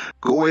what,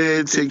 go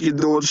ahead, take your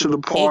daughter to the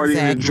party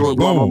and enjoy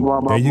blah blah blah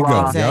blah. There you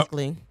blah. go.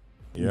 Exactly.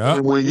 Yeah.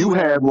 And when you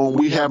have one,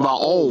 we have our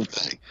own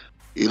thing.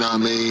 You know what I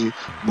mean?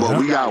 But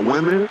we got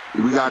women,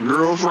 we got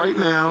girls right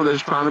now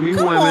that's trying to be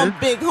Come women. on,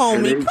 Big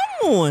Homie.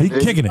 Come on. He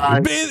kicking it.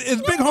 Is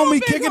Big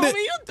Homie kicking it?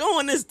 You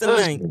doing this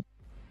tonight?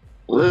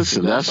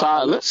 Listen, that's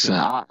how. Listen,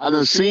 I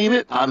done seen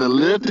it. I done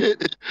lived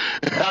it.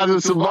 I done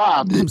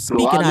survived it. I'm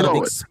speaking so I out of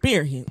know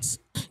experience.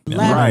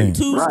 Right.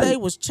 Tuesday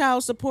was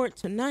child support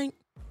tonight.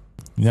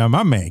 Yeah,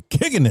 my man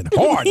kicking it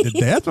hard today.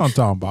 That's what I'm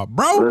talking about,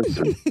 bro.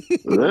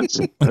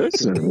 Listen.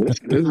 It's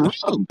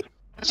real.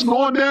 It's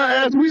going down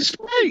as we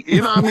speak.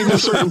 You know what I mean? To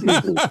certain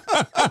people.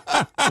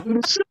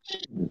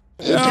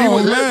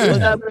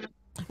 Man.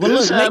 Well,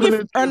 look, make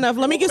it enough.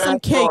 Let me get some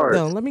cake,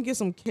 though. Let me get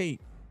some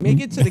cake. Make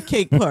it to the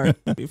cake part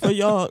before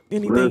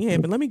anything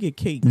happen. Let me get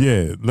cake.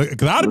 Yeah,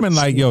 because I'd have been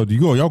like, yo,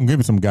 y'all can give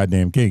me some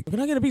goddamn cake. Can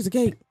I get a piece of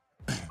cake?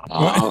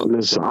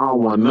 Listen, I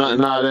don't want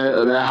nothing out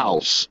of that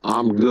house.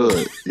 I'm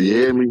good. You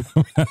hear me?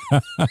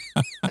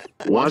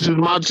 Once it's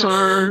my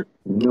turn,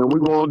 then we're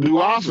going to do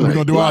our thing. We're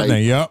going to do our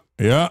thing. Yep.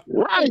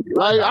 Right.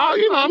 Like, I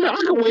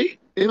can wait.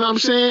 You know what I'm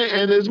saying?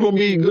 And it's going to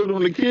be good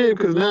on the kid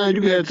because now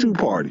you can have 2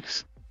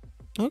 parties.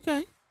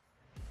 Okay.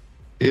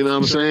 You know what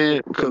I'm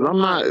saying? Because I'm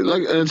not,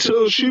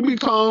 until she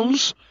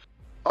becomes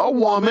a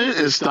woman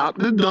and stop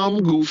the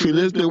dumb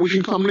goofiness, then we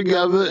can come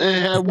together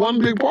and have one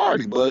big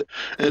party. But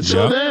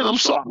until then, I'm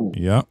sorry.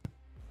 Yep.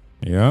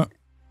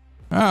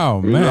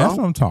 Oh, man, that's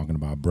what I'm talking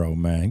about, bro,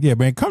 man. Yeah,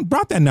 man,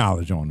 drop that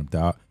knowledge on them,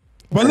 dog.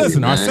 But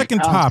listen, our second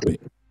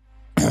topic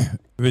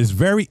is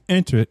very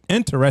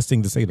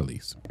interesting, to say the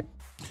least.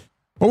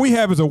 What we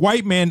have is a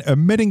white man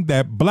admitting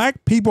that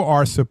black people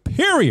are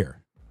superior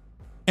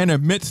and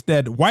admits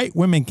that white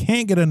women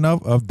can't get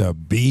enough of the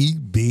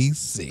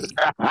BBC.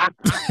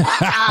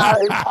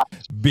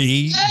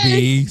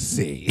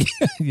 BBC.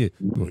 You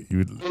want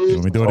me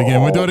to do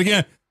it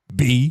again?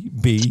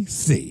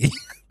 BBC.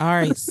 All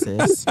right,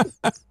 sis.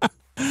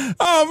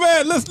 Oh,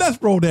 man,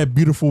 let's roll that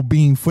beautiful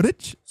bean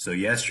footage. So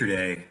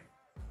yesterday,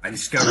 I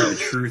discovered the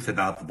truth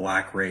about the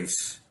black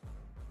race.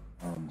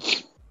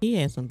 He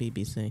had some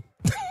BBC.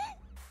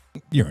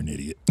 You're an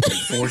idiot.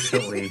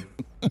 Unfortunately,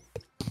 to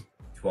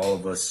all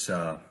of us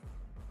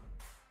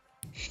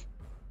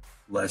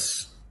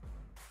less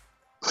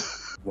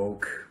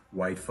woke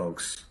white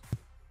folks,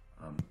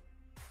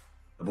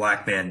 the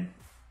black man,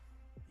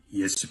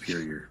 he is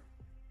superior.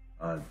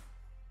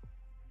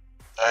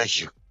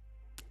 Thank you.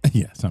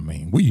 Yes, I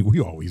mean, we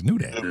always knew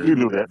that. You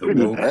knew that.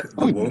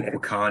 The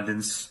woke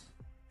Wakandans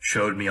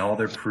showed me all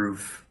their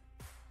proof.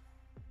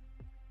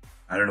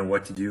 I don't know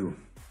what to do.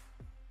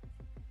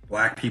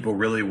 Black people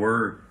really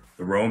were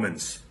the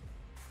Romans.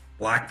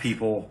 Black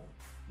people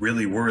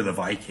really were the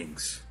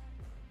Vikings.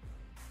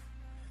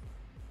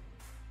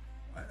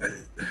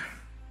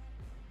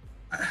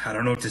 I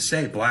don't know what to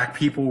say. Black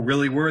people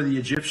really were the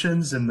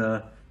Egyptians and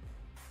the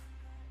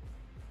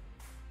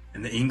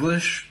and the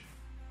English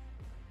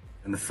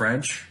and the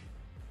French.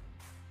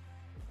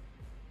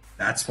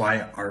 That's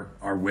why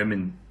our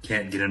women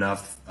can't get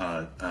enough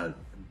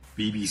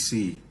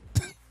BBC.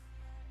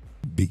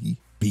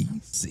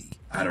 BBC.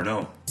 I don't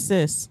know.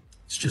 Sis.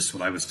 It's just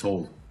what I was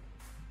told.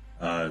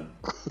 The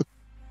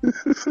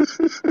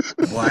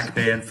black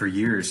man for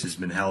years has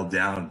been held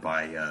down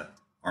by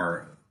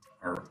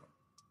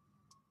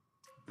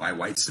by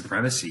white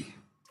supremacy.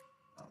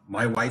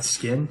 My white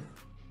skin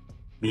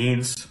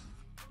means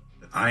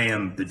that I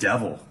am the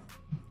devil.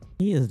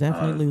 He is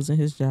definitely losing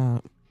his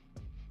job.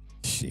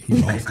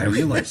 I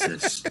realize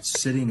this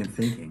sitting and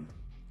thinking.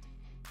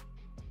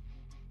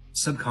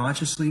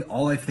 Subconsciously,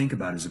 all I think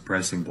about is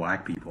oppressing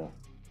black people.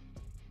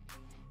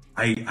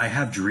 I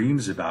have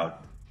dreams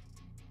about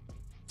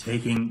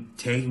taking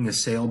a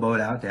sailboat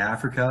out to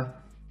Africa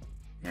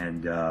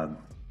and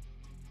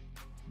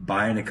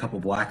buying a couple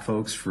black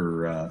folks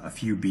for a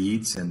few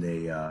beads and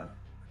a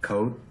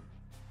coat,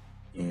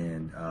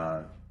 and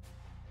I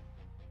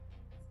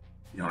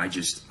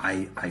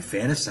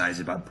fantasize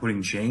about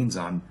putting chains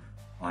on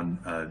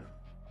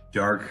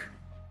dark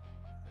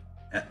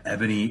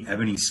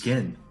ebony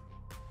skin.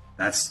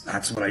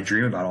 That's what I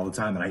dream about all the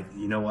time. And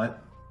you know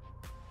what?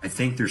 I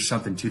think there's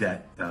something to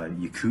that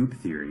Yakub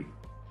theory.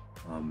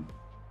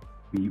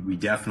 We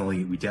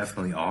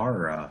definitely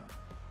are.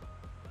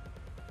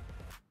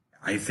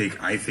 I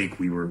think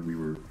we were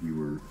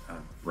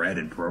bred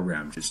and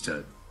programmed just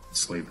to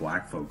enslave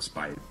black folks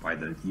by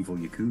the evil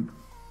Yakub.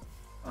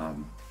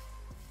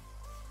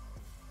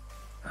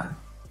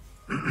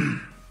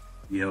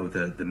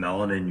 The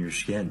melanin in your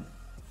skin.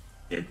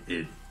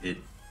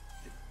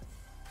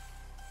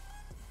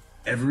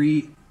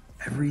 Every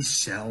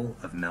cell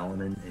of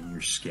melanin in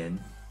your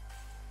skin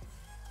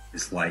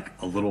is like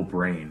a little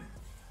brain.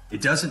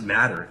 It doesn't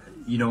matter.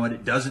 You know what?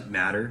 It doesn't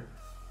matter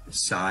the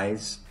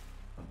size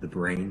of the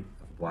brain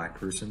of a black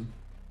person.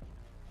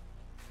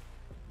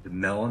 The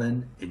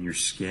melanin in your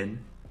skin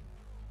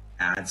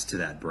adds to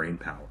that brain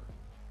power.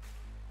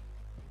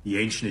 The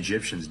ancient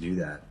Egyptians knew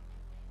that.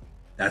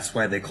 That's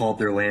why they called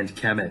their land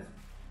Kemet.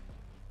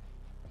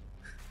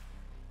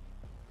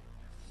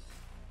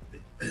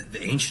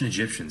 The ancient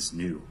Egyptians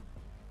knew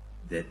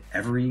that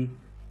every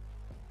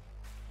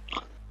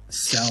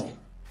cell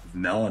of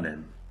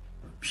melanin,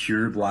 of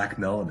pure black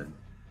melanin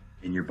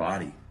in your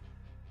body,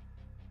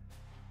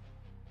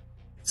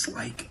 it's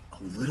like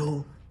a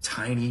little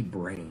tiny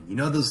brain. You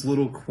know those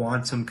little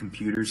quantum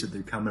computers that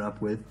they're coming up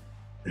with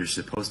that are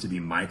supposed to be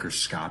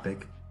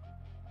microscopic?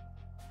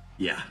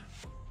 Yeah,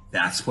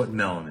 that's what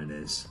melanin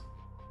is.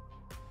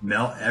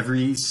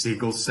 Every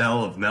single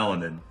cell of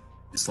melanin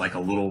is like a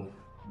little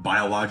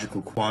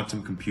biological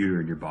quantum computer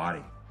in your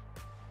body.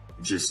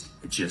 It just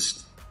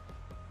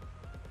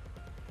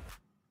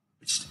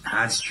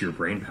adds to your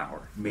brain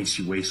power. It makes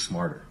you way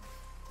smarter.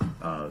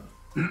 All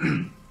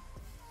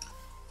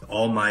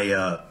my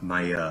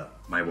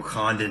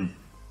Wakandan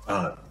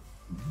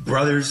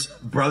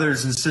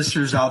brothers and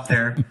sisters out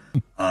there,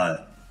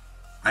 I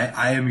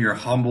am your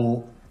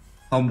humble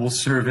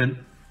servant,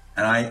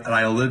 and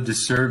I live to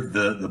serve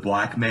the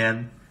black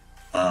man.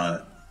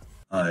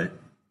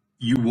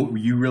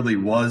 You really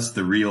was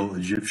the real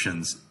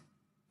Egyptians,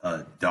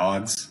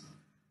 dogs.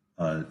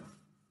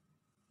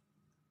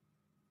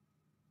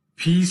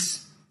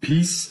 Peace,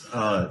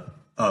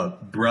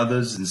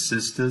 brothers and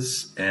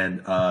sisters,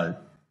 and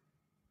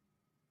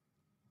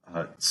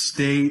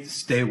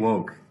stay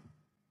woke.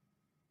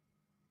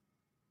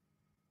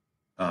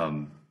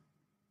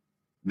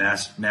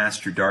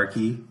 Master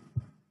Darky,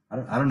 I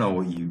don't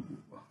know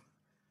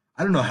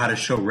I don't know how to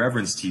show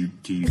reverence to you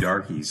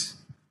darkies.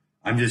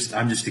 I'm just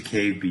a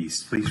cave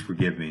beast. Please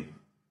forgive me.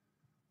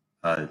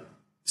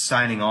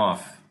 Signing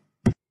off.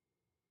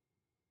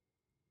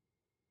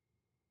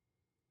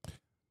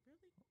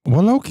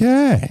 Well,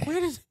 okay.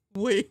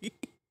 Wait.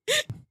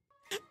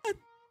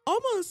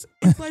 Almost,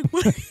 it's like,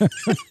 what? I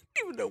don't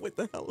even know what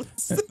the hell to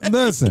say.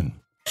 Listen.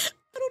 I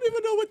don't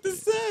even know what to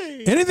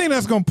say. Anything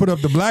that's going to put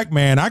up the black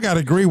man, I got to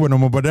agree with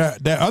him. But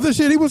that other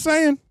shit he was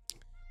saying,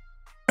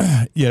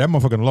 yeah, that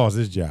motherfucker lost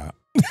his job.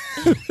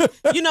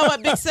 You know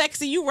what, Big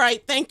Sexy? You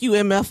right. Thank you,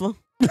 MFA.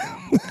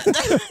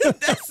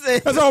 That's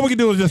it. That's all we can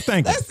do is just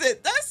thank you.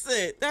 That's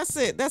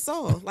it. That's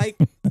all. Like,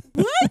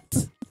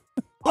 what?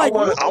 Like,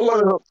 I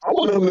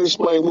want him to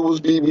explain what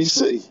was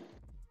BBC.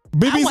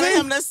 BBC? I wanted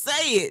him to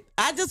say it.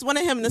 I just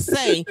wanted him to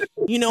say,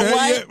 you know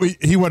what? Yeah,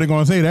 he wasn't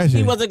going to say that shit.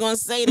 He wasn't going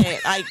to say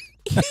that. Like,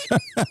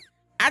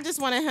 I just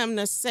wanted him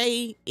to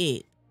say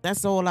it.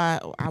 That's all I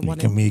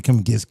wanted.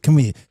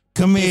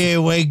 Come here,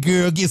 white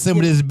girl. Get some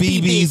of this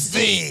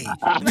BBC.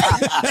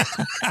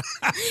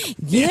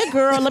 Yeah,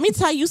 girl. Let me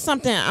tell you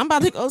something. I'm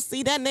about to go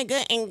see that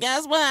nigga, and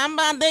guess what? I'm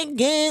about to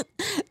get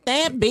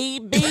that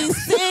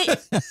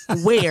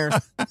BBC. Where?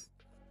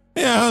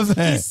 Yeah, I'm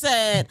saying. He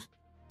said,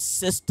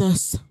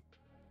 sisters.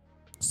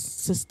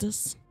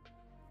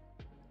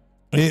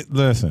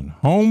 Listen,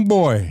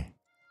 homeboy,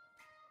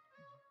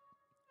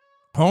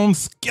 home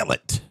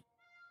skillet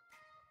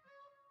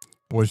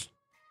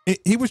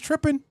he was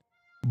tripping,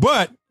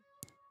 but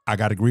I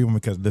got to agree with him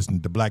because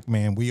listen, the black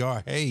man we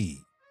are. Hey,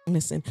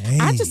 listen, hey,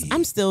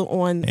 I'm still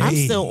on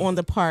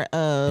the part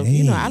of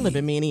I live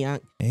in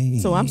Maniac,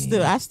 so I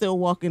still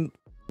walking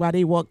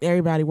while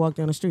everybody walk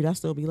down the street. I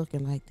still be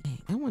looking like,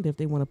 dang, I wonder if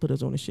they want to put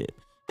us on the ship.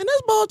 And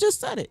this ball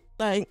just said it,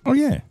 like, oh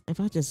yeah, if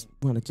I just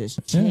want to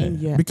just chain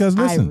your because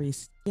listen, ivory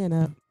skin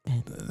up.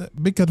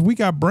 Because we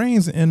got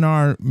brains in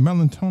our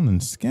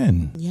melatonin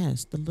skin.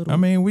 Yes, the little. I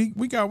mean, we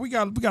got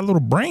little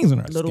brains in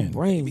our little skin.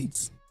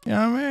 brains. You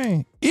know what I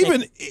mean?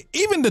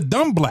 Even the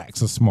dumb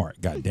blacks are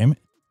smart. God damn it.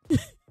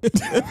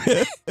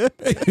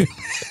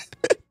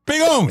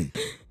 Big homie,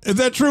 is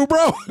that true,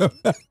 bro?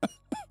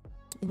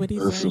 What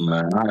he Listen, say?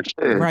 man, I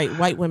can't. Right,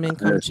 white women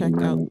come check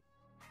out.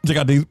 Check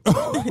out these.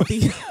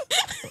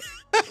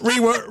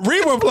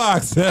 Reba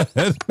blocks. He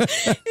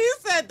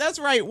said, "That's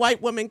right, white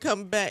women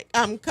come back.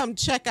 Come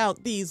check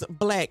out these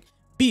black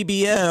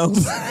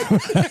BBLs."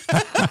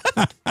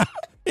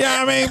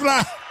 Yeah, I mean,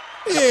 block.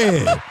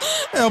 Yeah,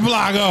 hell,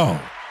 block on.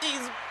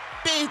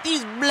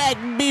 These black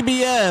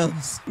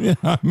BBLs. Yeah,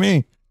 I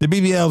mean, the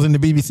BBLs and the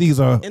BBCs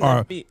are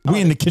we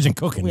in the kitchen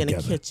cooking. We in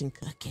together. the kitchen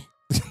cooking.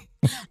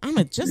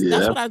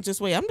 That's what I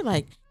just wait. I'm be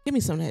like, give me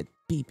some of that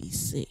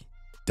BBC.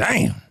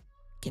 Damn.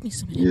 Give me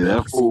some of that. Yeah,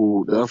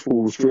 BBC. that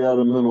fool straight out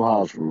of the mental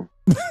hospital.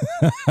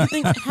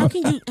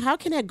 How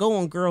can that go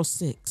on Girl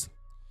 6?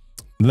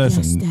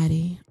 Listen, Yes,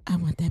 Daddy, I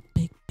want that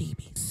big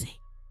BBC.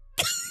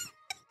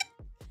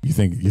 You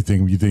think they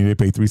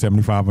pay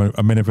 $3.75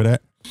 a minute for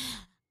that?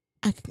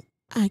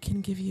 I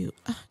can give you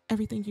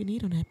everything you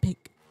need on that big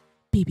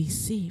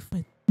BBC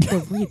for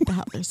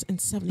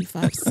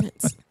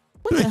 $3.75.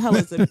 What the hell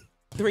is it?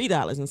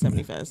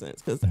 $3.75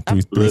 because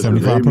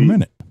 $3.75 per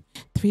minute.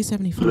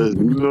 $3.75 per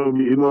Listen,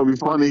 minute. you know, it'd be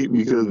funny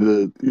because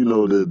the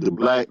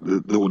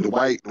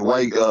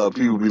white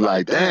people be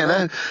like,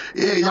 damn,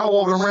 y'all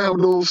walking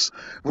around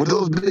with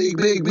those big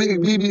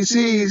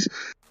BBCs.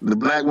 The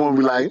black one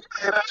be like,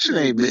 man, that shit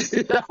ain't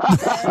big.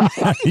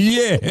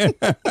 Yeah.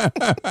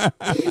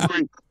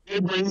 They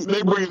bring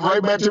it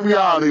right back to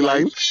reality.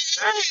 Like, you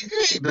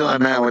ain't doing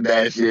that with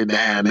that shit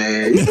down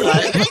there.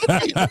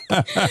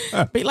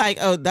 Be like,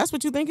 oh, that's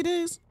what you think it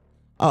is?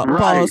 Right,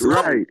 Pause.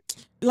 right.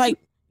 Like,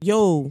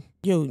 yo,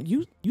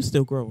 you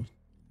still growing.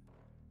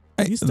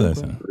 You still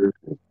growing.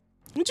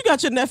 What you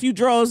got your nephew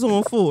drawers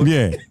on for?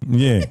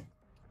 Yeah.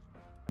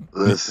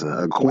 Listen,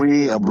 a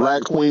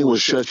black queen will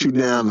shut you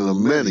down in a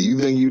minute. You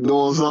think you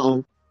doing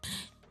something?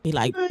 He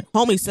like,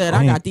 homie said,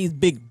 I got these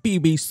big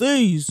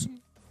BBCs.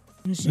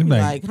 And she be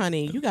like,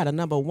 honey, you got a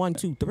number 1,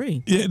 2,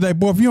 3. Yeah, like,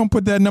 boy, if you don't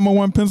put that number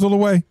 1 pencil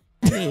away.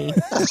 Hey. You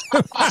don't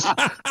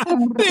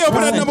put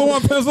that number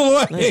 1 pencil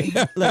away.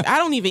 Look, I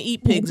don't even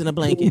eat pigs in a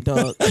blanket,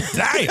 dog.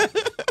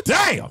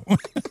 Damn.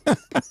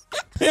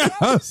 You know what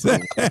I'm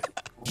saying?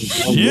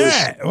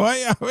 Shit.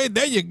 Well, wait,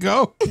 there you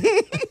go.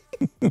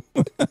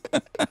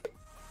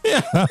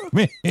 Yeah, I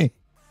mean,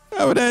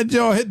 over that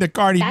Joe hit the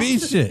Cardi B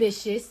shit.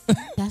 Vicious.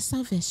 That's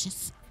so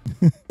vicious.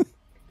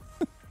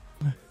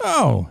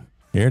 Oh,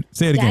 here,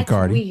 say it again, That's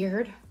Cardi.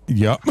 weird.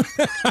 Yup.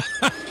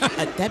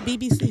 That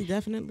BBC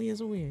definitely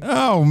is weird.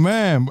 Oh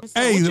man.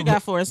 So hey, what you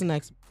got for us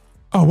next?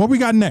 Oh, what we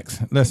got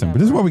next? Listen, but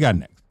this is what we got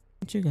next.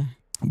 What you got?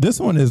 This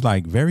one is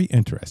like very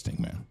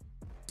interesting,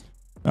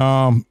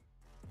 man.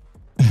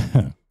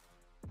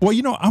 Well,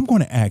 you know, I'm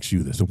going to ask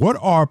you this. What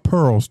are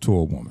pearls to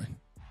a woman?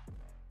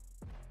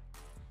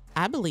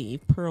 I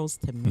believe pearls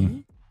to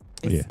me,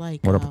 it's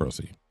like what are pearls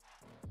to you?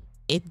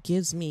 It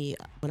gives me,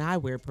 when I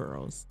wear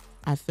pearls,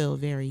 I feel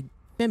very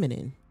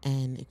feminine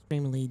and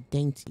extremely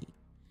dainty.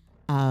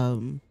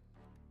 Almost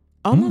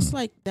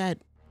like that,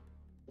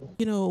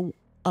 you know,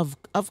 of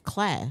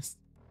class.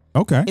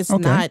 Okay. It's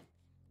not.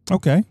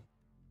 Okay.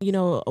 You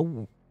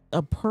know,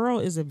 a pearl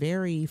is a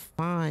very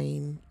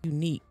fine,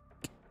 unique,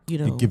 you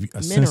know, it gives you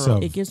a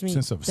mineral.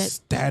 sense of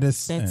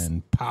status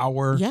and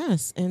power.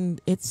 Yes,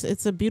 and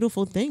it's a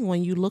beautiful thing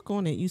when you look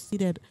on it. You see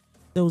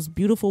those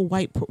beautiful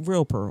white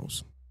real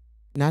pearls,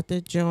 not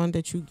the JAWN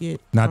that you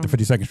get. Not the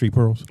 52nd Street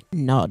pearls.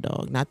 No,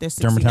 dog, not that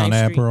 69th Germantown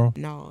Ave Street. pearl.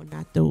 No,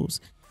 not those.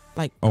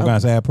 Like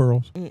Guys Ave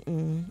pearls.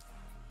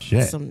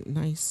 Shit. Some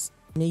nice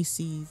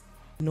Macy's,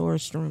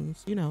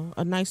 Nordstrom's. You know,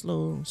 a nice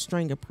little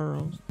string of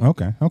pearls.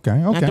 Okay. Not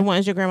the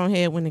ones your grandma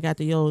had when they got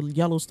the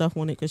yellow stuff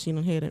on it because she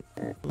done had it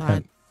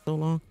lied so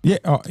long. Yeah.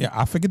 Oh, yeah.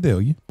 I figured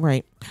you.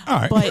 Right.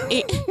 All right. But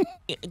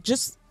it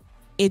just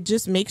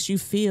makes you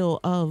feel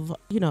of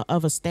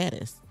a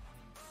status.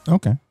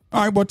 Okay.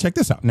 All right. Well, check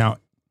this out. Now,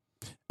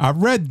 I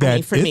read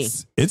that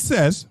it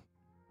says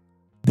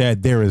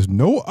that there is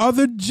no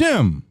other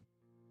gem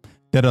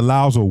that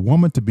allows a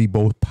woman to be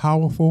both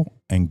powerful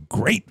and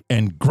great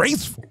and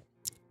graceful.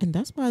 And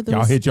that's why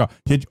those y'all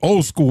hit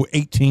old school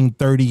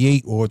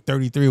 1838 or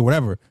 33 or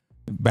whatever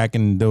back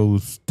in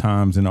those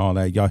times and all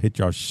that. Y'all hit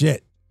y'all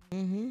shit.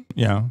 Mm-hmm.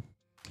 Yeah.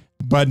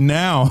 But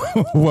now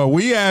what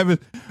we have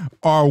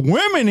are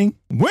women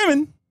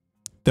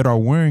that are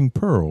wearing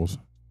pearls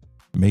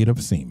made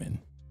of semen.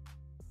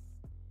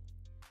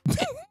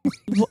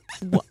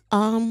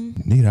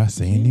 Need I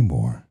say any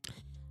more?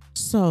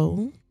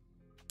 So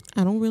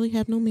I don't really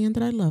have no man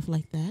that I love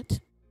like that.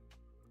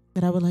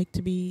 that I would like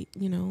to be,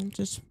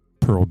 just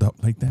Pearled up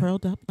like that.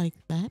 Pearled up like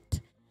that.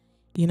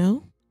 Yeah,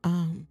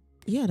 I'm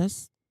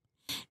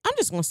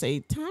just gonna say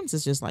times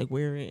is just like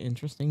very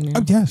interesting now.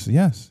 Oh, yes they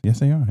are. Yes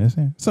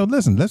they are. So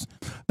listen, let's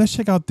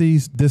check out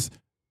this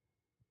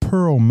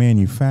pearl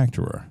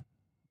manufacturer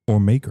or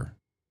maker.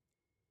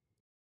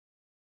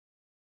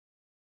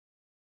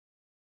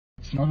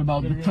 It's not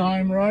about the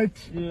time, right?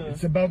 Yeah.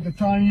 It's about the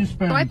time you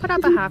spend. So I put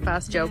up a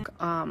half-ass joke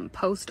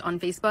post on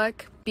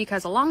Facebook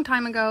because a long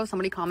time ago,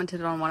 somebody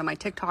commented on one of my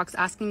TikToks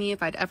asking me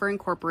if I'd ever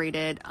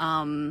incorporated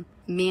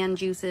man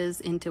juices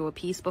into a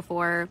piece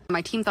before.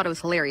 My team thought it was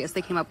hilarious.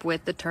 They came up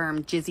with the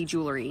term jizzy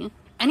jewelry.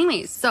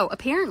 Anyways, so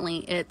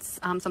apparently it's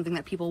something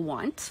that people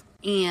want,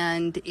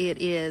 and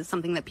it is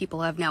something that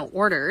people have now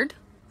ordered.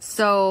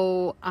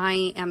 So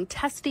I am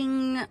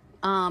testing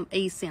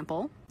a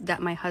sample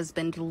that my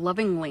husband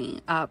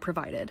lovingly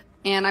provided.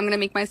 And I'm going to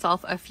make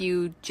myself a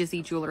few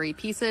jizzy jewelry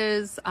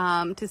pieces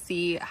to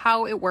see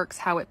how it works,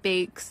 how it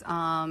bakes,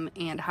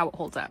 and how it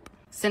holds up,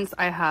 since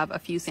I have a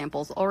few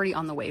samples already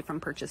on the way from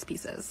purchase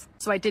pieces.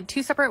 So I did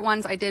 2 separate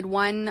ones. I did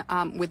one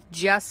with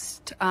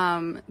just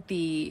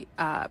the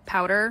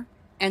powder,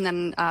 and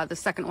then the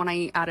second one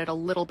I added a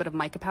little bit of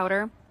mica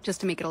powder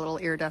just to make it a little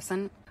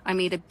iridescent. I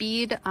made a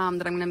bead that I'm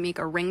going to make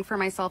a ring for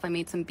myself. I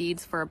made some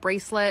beads for a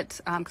bracelet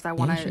because I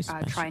want to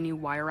try new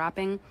wire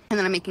wrapping. And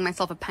then I'm making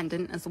myself a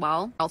pendant as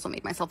well. I also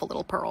made myself a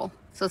little pearl.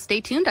 So stay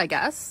tuned, I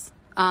guess.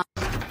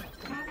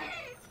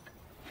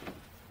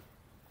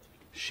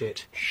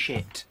 Shit.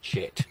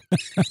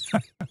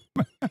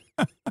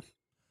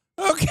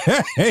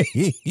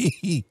 Okay.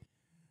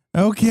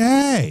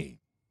 Okay.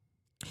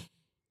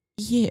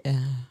 Yeah.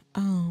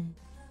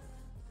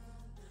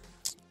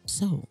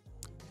 So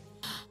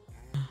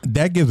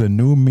that gives a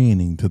new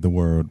meaning to the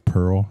word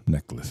pearl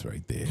necklace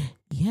right there.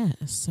 Yeah.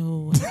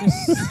 So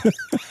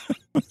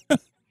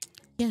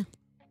yeah.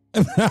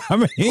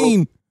 I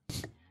mean,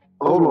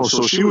 hold on.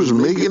 So she was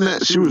making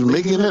that. She was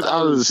making it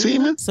out of the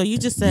semen. So you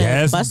just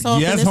said bust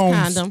off in this home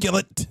condom.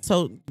 Skillet.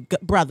 So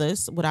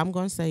brothers, what I'm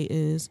going to say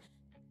is,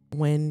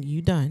 when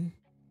you done,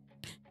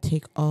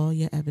 take all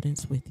your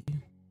evidence with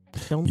you.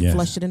 Don't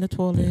flush it in the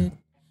toilet. Yeah.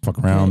 Fuck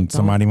around.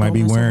 Somebody might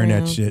be wearing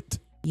that shit.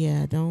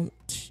 Yeah. Don't.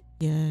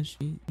 Yeah.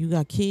 You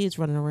got kids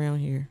running around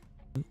here,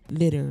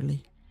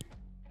 literally.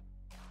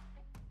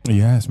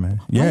 Yes,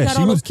 man. Yeah, you got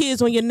all those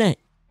kids on your neck.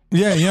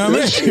 Yeah, you know what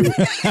I mean?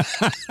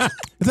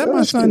 Is that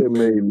my son?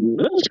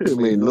 That shit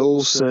made no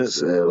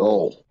sense at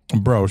all.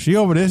 Bro, she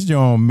over this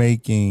joint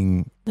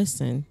making.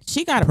 Listen,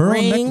 she got pearl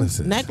rings,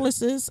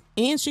 necklaces,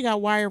 and she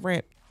got wire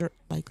wrap.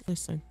 Like,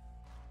 listen.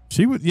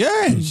 She was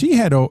she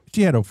had a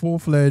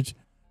full-fledged,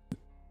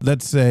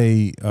 let's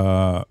say,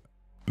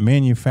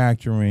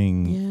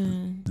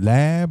 manufacturing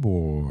lab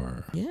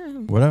or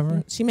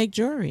whatever. She make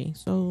jewelry,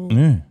 so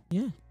yeah.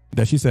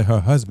 That she said her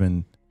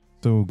husband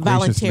so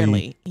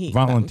voluntarily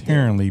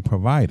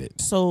provided.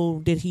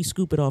 So did he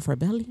scoop it off her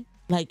belly?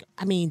 Like,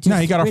 I mean, no,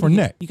 he got off her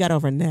neck. You got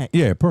off her neck.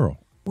 Yeah, pearl.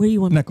 Where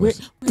you want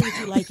necklace? Where would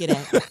you like it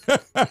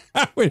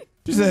at? Wait,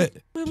 she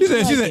said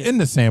in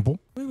the sample.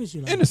 Where would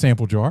you like in the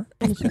sample jar?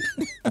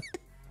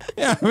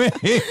 Yeah, I mean,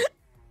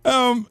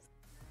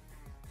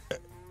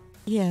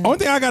 yeah. Only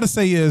thing I gotta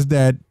say is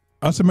that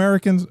us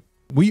Americans,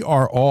 we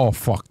are all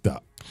fucked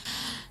up.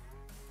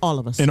 All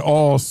of us. In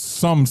all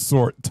some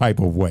sort type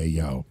of way,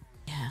 yo.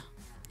 Yeah,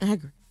 I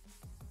agree.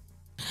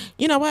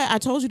 You know what? I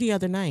told you the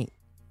other night,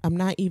 I'm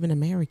not even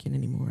American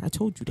anymore. I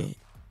told you that.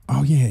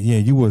 Oh, yeah.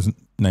 You was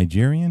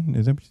Nigerian?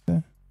 Is that what you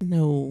said?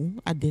 No,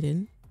 I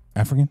didn't.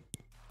 African?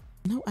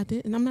 No, I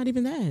didn't. I'm not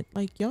even that.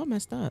 Like, y'all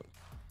messed up.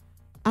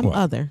 I'm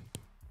other.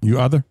 You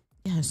other?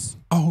 Yes.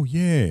 Oh,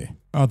 yeah.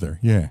 Other,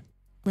 yeah.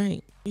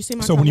 Right. You see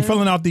my So color? when you're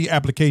filling out the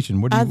application,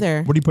 what do you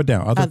put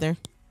down? Other.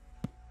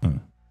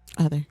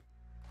 Other.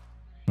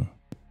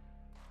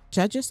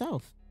 Judge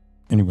yourself.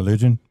 Any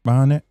religion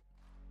behind that?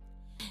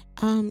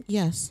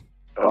 Yes.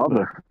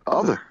 Other. I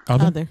love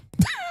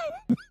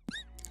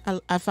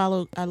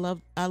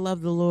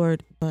the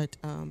Lord, but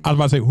I was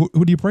about to say, who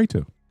do you pray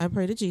to? I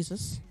pray to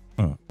Jesus,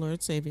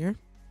 Lord Savior,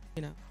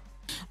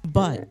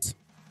 but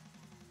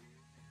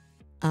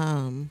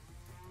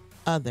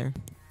other.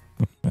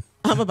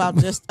 I'm about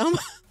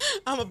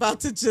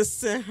to just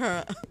send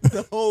her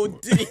the whole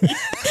D.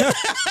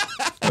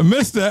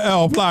 Mr.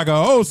 L.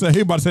 Plaga said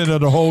he about to send her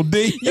the whole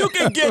D. You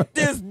can get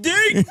this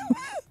D.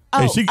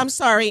 Oh, hey, I'm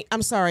sorry.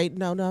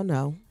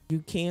 No.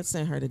 You can't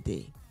send her the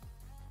D.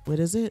 What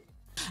is it?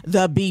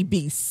 The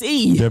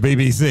BBC. The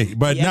BBC.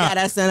 But you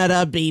gotta send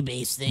her the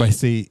BBC. But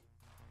see,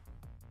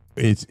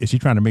 is she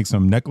trying to make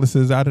some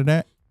necklaces out of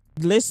that?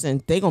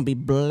 Listen, they gonna be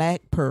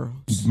black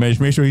pearls.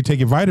 Make sure you take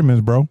your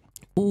vitamins, bro.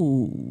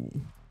 Ooh.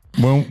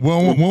 We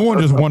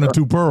want just 1 or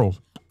 2 pearls.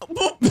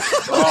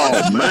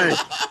 Oh, man.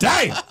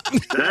 Damn.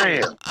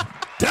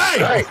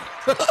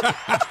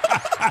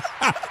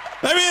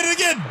 Let me hit it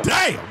again.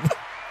 Damn.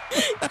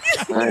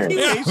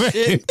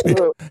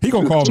 He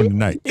gonna call me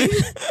tonight.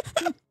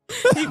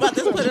 He about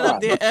to put it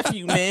up there. F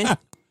you, man.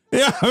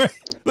 Yeah, I mean,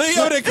 look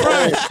at that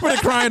crying. Put a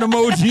crying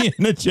emoji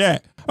in the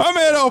chat. I'm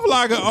at off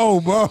like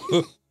bro.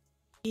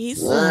 He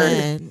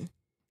said,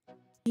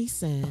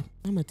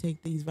 I'm going to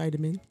take these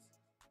vitamins.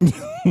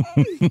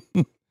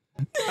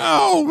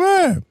 Oh,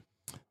 man.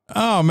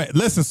 Oh, man.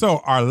 Listen,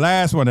 so our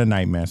last one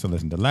tonight, man. So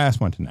listen, the last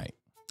one tonight.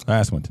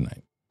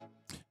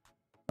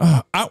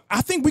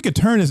 I think we could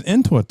turn this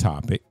into a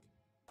topic,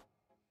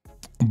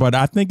 but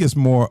I think it's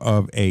more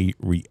of a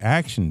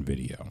reaction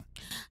video.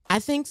 I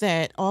think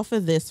that off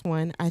of this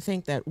one, I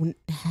think that what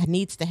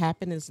needs to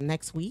happen is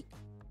next week.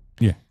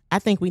 Yeah. I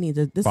think we need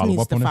to, this Follow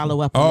needs up to on this follow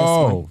one? up on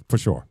this one. Oh, for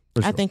sure.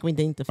 I think we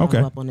need to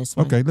follow up on this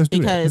one. Okay, let's do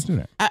that. Because Let's do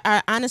that.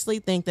 I honestly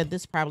think that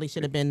this probably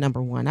should have been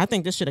number one. I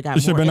think this should have got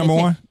It should more have been number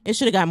one? It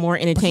should have got more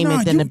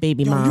entertainment than the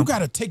baby mom. You got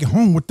to take it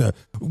home with the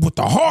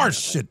hard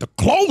shit, the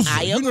closer.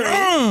 I agree. You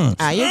know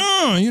I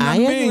what I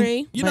mean?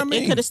 agree. You know But what I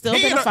mean? it could have still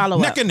been a follow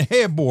up. Neck and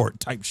headboard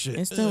type shit.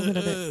 It still could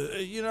have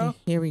been. You know?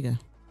 Here we go. You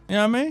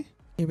know what I mean?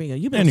 Here we go.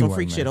 You've been Anyway, some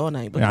freak man. shit all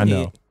night. But Yeah, I go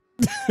know.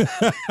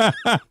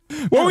 ahead.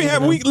 Well, we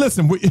have,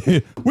 listen, we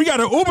got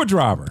an Uber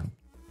driver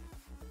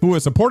who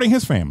is supporting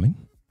his family.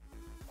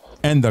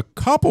 And the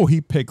couple he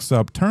picks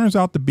up turns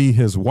out to be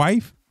his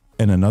wife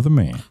and another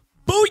man.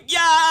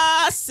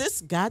 Booyah!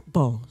 Sis got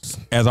balls.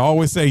 As I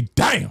always say,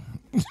 damn.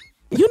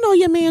 You know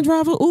your man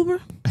drive an Uber?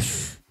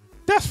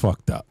 That's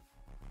fucked up.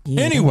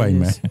 Yeah, Anyway, that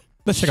man, is.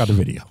 let's check out the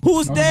video.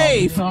 Who's About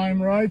Dave? the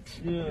time, right?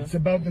 Yeah. It's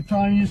about the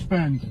time you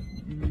spend.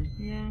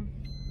 Yeah.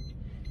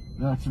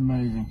 That's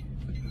amazing.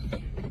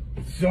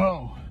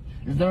 So,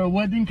 is there a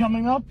wedding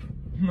coming up?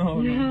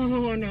 No.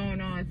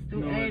 It's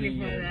too early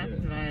for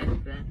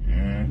that.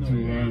 Yeah,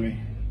 too early.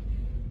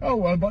 Oh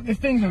well, but if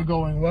things are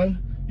going well,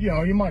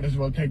 you might as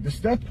well take the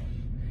step.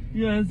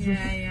 Yeah, it's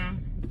just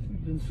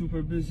been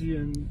super busy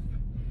and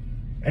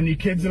Any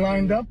kids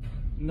lined up?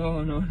 no.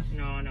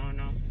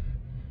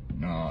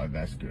 No,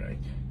 that's great.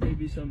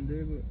 Maybe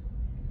someday, but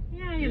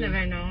Yeah, you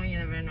never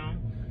know.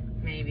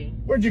 Maybe.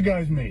 Where'd you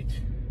guys meet?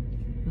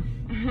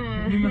 we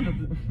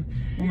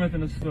met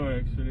in a store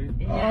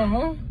actually.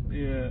 Uh-huh.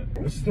 Yeah.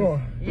 The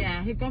store.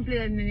 Yeah, he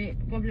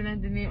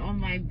complimented me on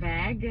my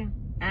bag,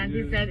 and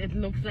he said it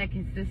looks like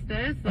his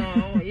sister.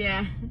 So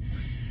yeah,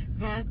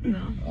 but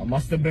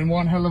Must have been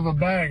one hell of a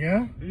bag,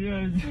 huh?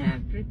 Yeah. yeah,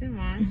 pretty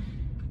much.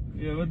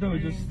 Yeah, but then we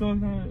just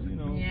started,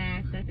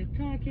 Yeah, started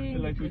talking.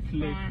 Feel like we it was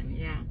clicked. fun.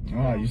 Yeah.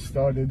 Ah, you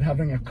started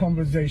having a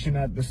conversation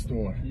at the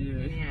store.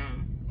 Yeah.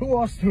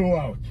 Who asked who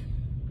out?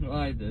 No,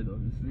 I did,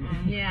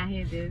 obviously. Yeah,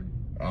 he did.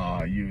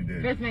 Ah, you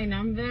did. First my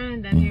number,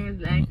 and then he was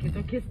like, it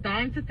took his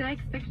time to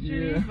text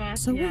actually. Yeah. But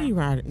So what are you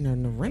riding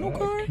in a rental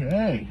car?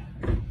 Okay.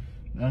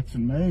 That's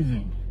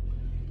amazing.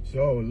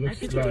 So, it looks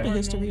Did you do the like...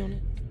 history on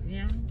it?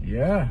 Yeah.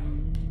 Yeah,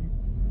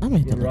 I'm gonna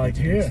have to we're look right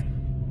into this. here.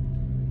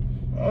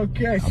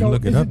 Okay, I'm so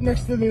looking is up it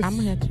next to this, I'm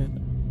gonna have to.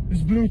 this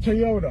blue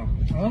Toyota,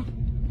 huh?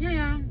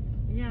 Yeah.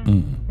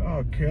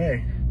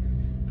 Okay.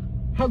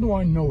 How do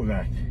I know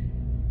that?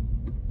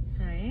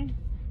 Sorry.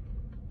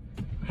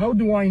 How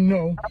do I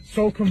know,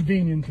 so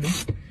conveniently,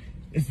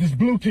 it's this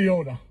blue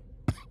Toyota?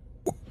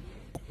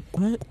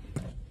 What?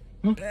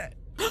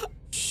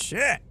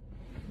 Shit.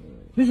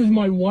 This is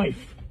my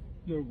wife.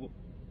 Your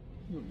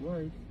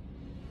wife.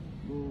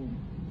 Boom.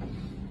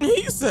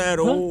 He said,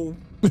 "Oh."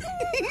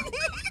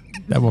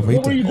 That motherfucker,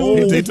 What were you doing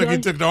he with took, this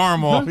he took the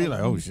arm off. He like,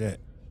 oh shit.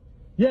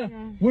 Yeah,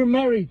 we're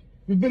married.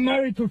 We've been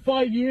married for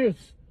 5 years.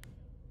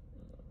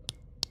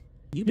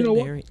 You've You been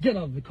know married. what? Get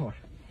out of the car.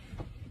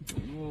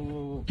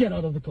 Get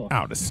out of the car.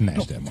 I would have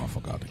snatched that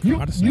motherfucker out the car. You-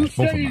 I'd have you snatched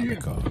both of say them out the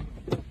you- car.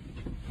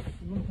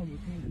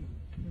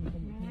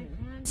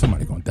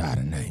 Somebody gonna die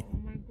tonight.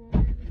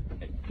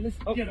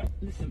 Listen, get up.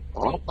 Listen.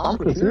 I'm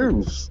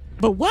confused.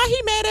 But why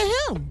he mad at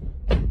him?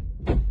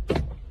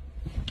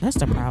 That's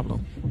the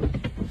problem.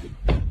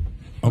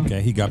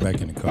 Okay, he got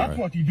back in the car. That's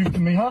what you do to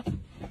me, huh?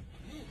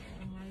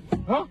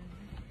 Huh?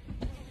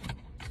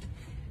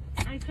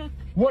 I thought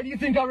Why do you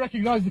think I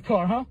recognize the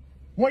car, huh?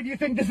 Why do you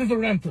think this is a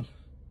rental?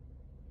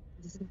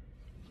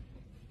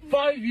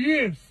 5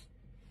 years.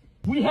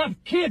 We have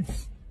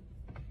kids.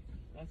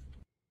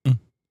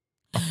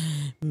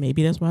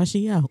 Maybe that's why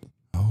she out.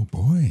 Oh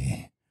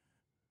boy.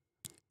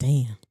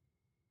 Damn.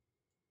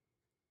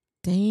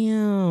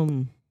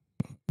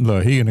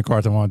 Look, he in the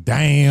car talking,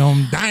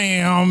 damn.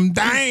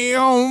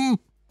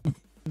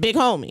 Big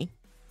homie.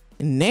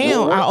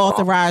 Now I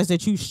authorize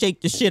that you shake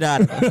the shit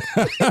out of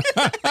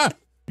her.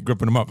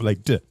 Gripping him up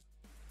like this.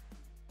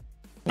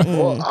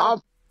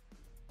 Well,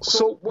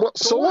 so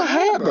what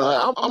happened?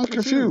 I'm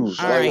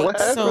confused. All Like, right. what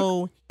happened?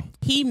 So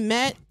he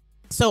met.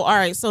 So all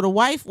right. So the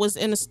wife was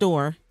in the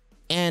store,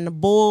 and the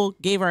bull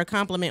gave her a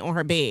compliment on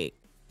her bag.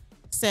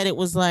 Said it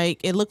was like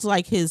it looks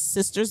like his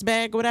sister's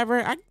bag, or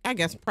whatever. I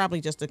guess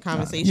probably just a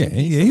conversation.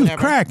 Yeah, he was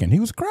cracking. He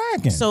was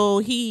cracking. So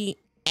he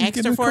asked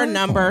getting her for a crack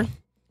number. on.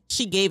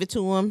 She gave it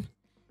to him.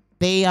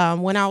 They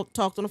went out,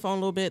 talked on the phone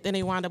a little bit. Then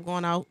they wound up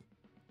going out.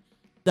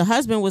 The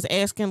husband was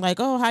asking like,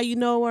 "Oh, how you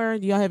know her?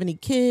 Do y'all have any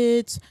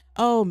kids?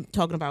 Oh,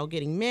 talking about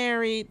getting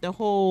married. The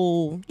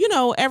whole,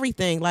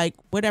 everything, like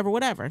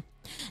whatever."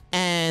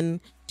 And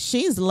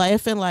she's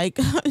laughing like,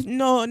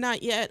 "No,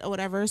 not yet," or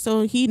whatever.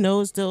 So he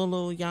knows still a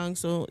little young.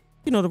 So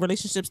the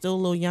relationship's still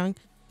a little young.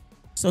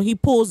 So he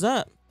pulls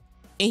up,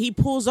 and he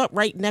pulls up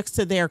right next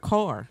to their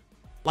car,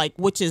 like,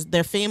 which is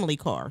their family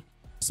car.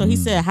 So he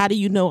said, how do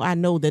you know I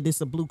know that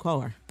it's a blue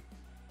car?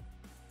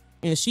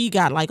 And she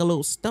got like a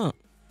little stump.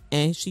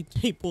 And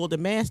he pulled the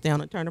mask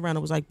down and turned around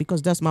and was like,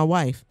 because that's my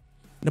wife.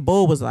 And the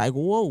boy was like,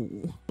 whoa,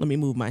 let me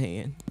move my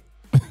hand.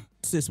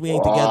 Sis, we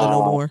ain't together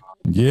no more.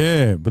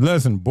 Yeah, but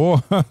listen, boy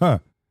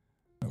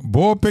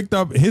picked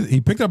up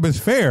his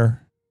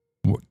fare.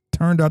 What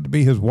turned out to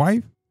be his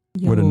wife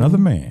with another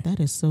man. That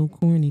is so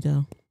corny,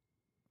 though.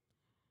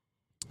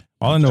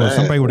 All I know is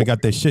somebody would have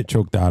got that shit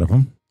choked out of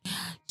him.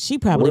 She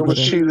probably would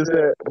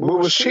have. Where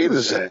was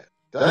Cheetah's at?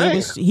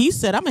 He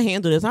said, I'm going to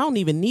handle this. I don't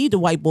even need the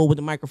white boy with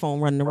the microphone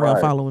running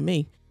around following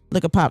me.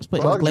 Look at Pops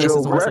putting his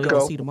glasses on so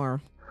y'all see tomorrow.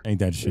 Ain't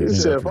that shit. He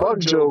said, fuck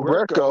Joe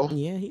Greco.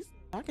 Yeah,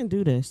 I can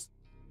do this.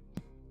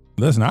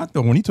 Listen, I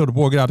thought when he told the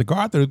boy to get out the car,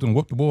 I thought he was going to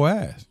whoop the boy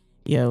ass.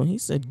 Yo, he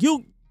said,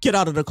 you get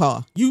out of the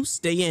car. You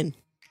stay in.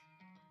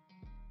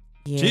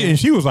 Yeah.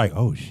 She was like,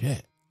 oh,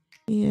 shit.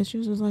 Yeah, she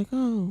was just like,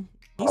 oh.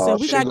 He said,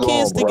 we got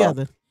kids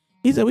together.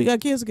 He said, we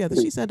got kids together.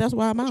 She said, that's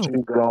why I'm out.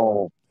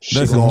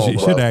 Listen, she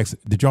should ask,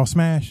 did y'all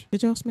smash?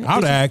 Did y'all smash? I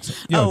would ask,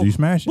 yo, did you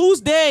smash it? Who's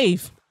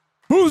Dave?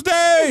 Who's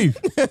Dave?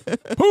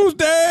 Who's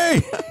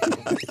Dave?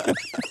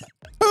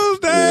 Who's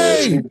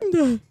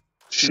Dave?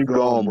 She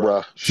gone,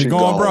 bro. She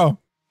gone, bro.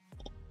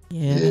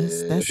 Yeah,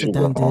 that's a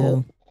done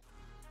deal.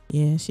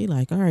 Yeah, she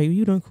like, all right,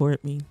 you done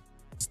court me.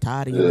 It's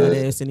tired of your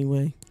ass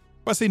anyway.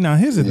 But see, now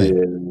here's the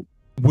thing.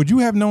 Would you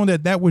have known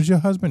that was your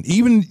husband?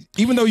 Even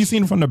though you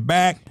seen him from the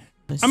back?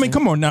 Listen, I mean,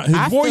 come on now.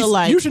 His voice,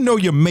 like, you should know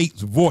your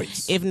mate's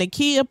voice. If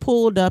Nakia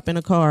pulled up in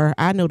a car,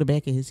 I know the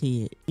back of his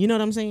head. You know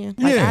what I'm saying?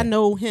 Like, I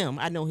know him.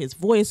 I know his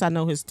voice. I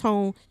know his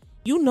tone.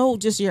 You know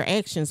just your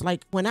actions.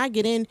 Like, when I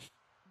get in,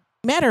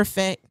 matter of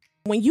fact,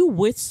 when you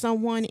with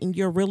someone and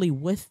you're really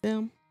with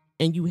them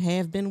and you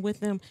have been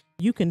with them,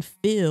 you can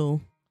feel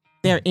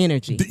their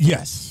energy.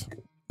 Yes.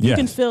 You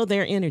can feel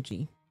their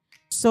energy.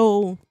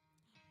 So,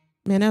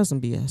 man, that was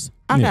some BS.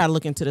 I got to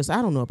look into this.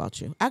 I don't know about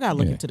you. I got to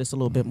look into this a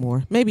little bit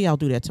more. Maybe I'll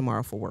do that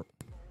tomorrow for work.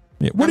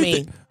 Yeah. What do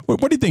you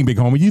think, Big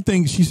Homie? You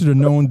think she should have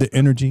known the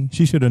energy?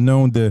 She should have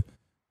known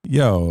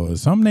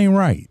something ain't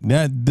right.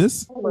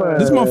 This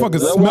motherfucker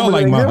smell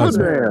like my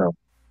husband.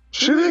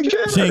 She didn't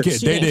care. She didn't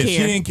care. She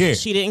didn't care.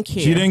 She didn't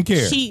care. She didn't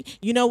care.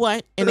 You know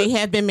what? And they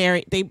have been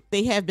married.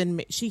 They have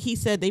been. He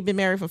said they've been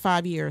married for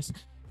 5 years,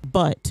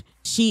 but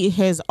she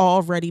has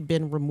already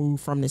been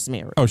removed from this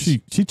marriage. Oh,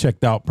 she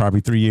checked out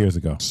probably 3 years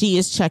ago. She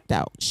is checked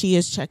out. She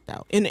is checked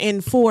out. And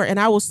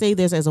I will say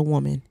this as a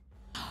woman,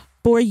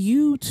 for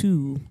you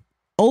to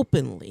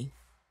openly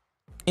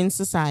in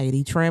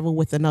society travel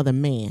with another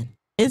man,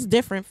 it's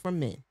different from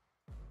men.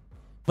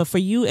 But for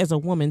you as a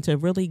woman to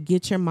really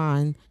get your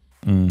mind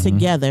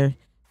together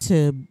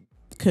to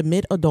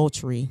commit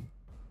adultery,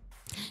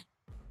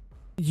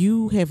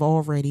 you have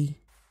already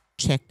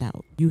checked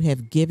out. You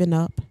have given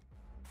up.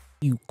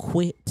 You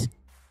quit.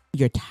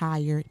 You're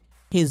tired.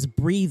 His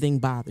breathing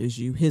bothers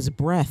you. His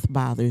breath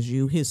bothers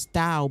you. His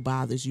style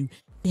bothers you.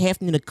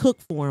 Having to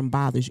cook for him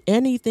bothers you.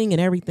 Anything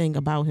and everything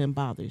about him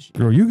bothers you.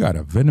 Girl, you got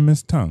a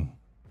venomous tongue.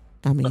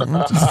 I mean,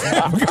 I'm just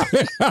saying.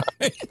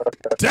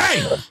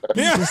 Damn. I'm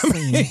just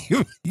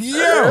saying.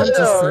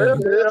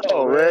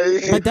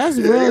 But that's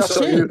real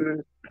shit.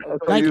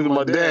 I'm using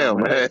my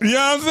damn, man. You know what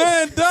I'm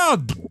saying,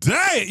 dog?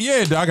 Dang.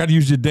 Yeah, dog, I got to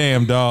use your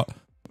damn, dog.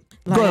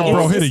 Like, go ahead,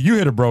 bro. Hit it. You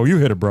hit it, bro. You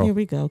hit it, bro. Here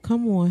we go.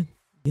 Come on.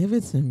 Give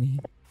it to me.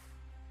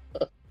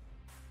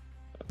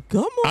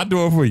 Come on. I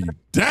do it for you.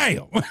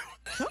 Damn. Come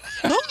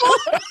on.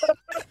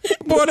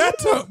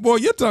 Boy,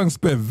 your tongue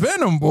spit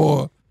venom,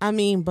 boy. I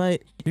mean,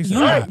 but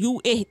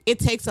it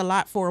takes a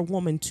lot for a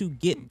woman to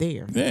get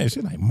there. Yeah,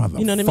 she's like, motherfucker,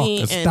 you know what I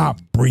mean?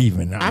 Stop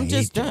breathing. I'm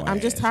just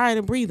tired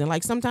of breathing.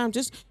 Like sometimes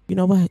just, you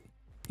know what?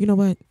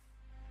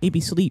 He be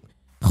sleep.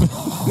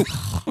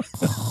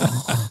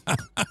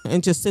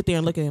 And just sit there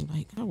and look at him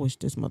like, I wish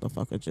this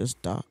motherfucker just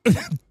stopped.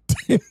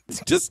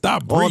 Just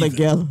stop breathing. All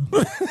together.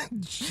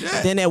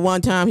 Then at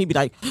one time he'd be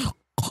like,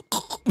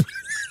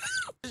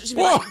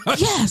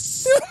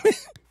 yes.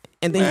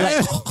 And then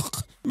like,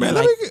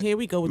 man, here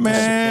we go with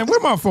man,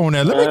 where my phone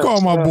at? Let me call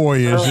my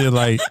boy and shit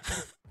like.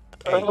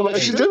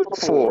 Like she did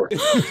before.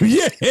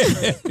 Yeah.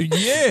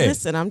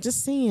 Listen, I'm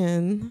just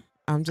saying.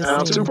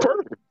 Too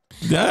perfect.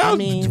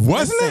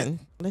 Wasn't it?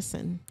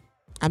 Listen,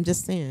 I'm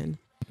just saying.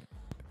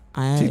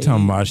 She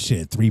talking about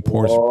shit. 3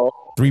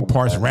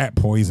 parts rat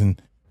poison,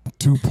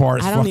 2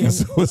 parts fucking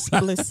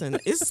suicide. Listen,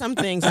 it's some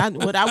things.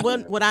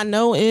 What I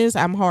know is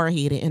I'm hard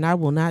headed and I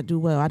will not do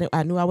well.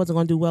 I knew I wasn't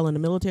going to do well in the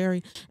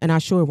military, and I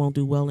sure won't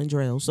do well in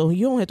drill. So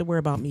you don't have to worry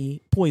about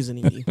me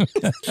poisoning you.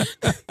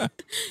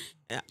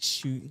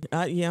 Shoot,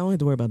 I don't have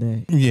to worry about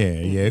that.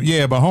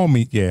 Yeah. But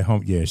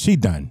homie, she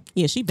done.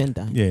 Yeah, she been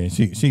done. Yeah,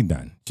 she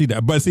done. She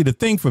done. But see, the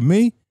thing for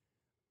me,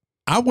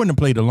 I wouldn't have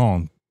played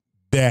along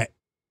that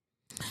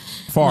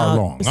far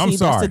along. I'm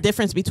sorry. That's the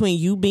difference between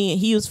you being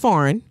he was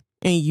foreign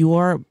and you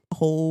are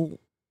whole.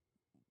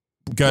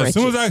 Because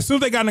as soon as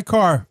they got in the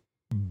car,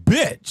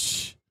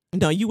 bitch.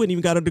 No, you wouldn't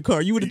even got in the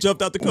car. You would have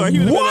jumped out the car. He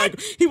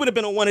would have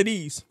been on one of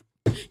these.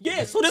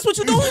 Yeah, so that's what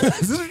you're doing.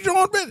 This is what you're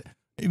doing, bitch.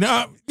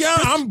 Yeah,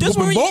 I'm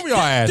whooping both y'all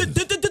asses.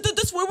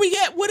 This where we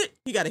at with it.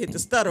 You gotta hit the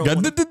stutter.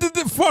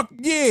 Fuck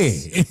yeah.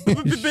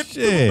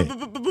 Shit.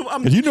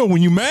 'Cause you know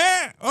when you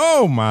mad,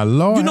 oh my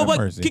Lord. You know what?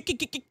 Mercy.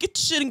 Get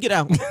shit and get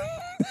out.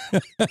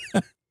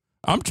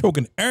 I'm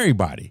choking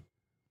everybody.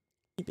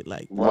 He'd be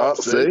like, well,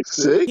 see.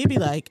 He'd be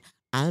like,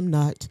 I'm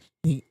not.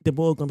 The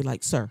boy gonna be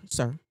like, sir.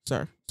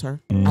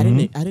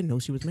 Mm-hmm. I didn't know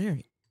she was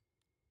married.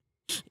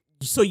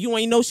 So you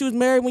ain't know she was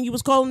married when you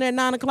was calling at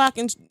 9 o'clock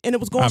and it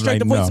was going straight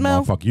to voicemail?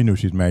 No, fuck, you knew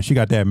she's married. She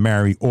got that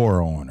married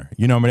aura on her.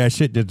 You know what I mean? That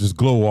shit that just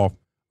glow off.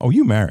 Oh,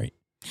 you married?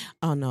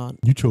 Oh no.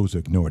 You chose to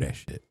ignore that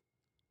shit.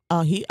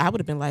 I would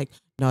have been like,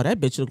 no,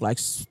 that bitch looked like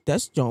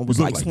that John was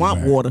like like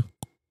swamp water.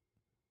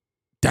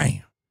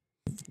 Damn.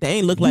 They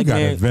ain't look like you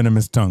got married. a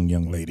venomous tongue,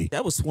 young lady.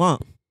 That was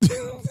swamp.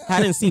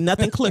 I didn't see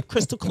nothing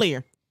crystal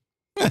clear.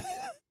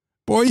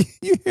 Boy,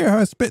 you hear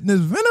her spitting this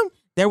venom?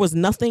 There was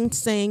nothing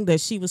saying that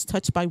she was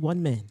touched by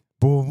one man.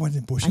 Boy,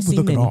 she was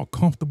looking all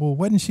comfortable,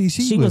 wasn't she?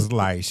 She was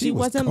cozy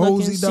up to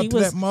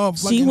that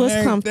motherfucker. She was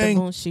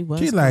comfortable.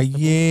 She's like,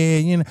 yeah,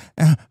 you know,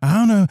 I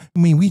don't know. I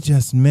mean, we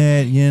just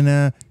met, you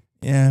know.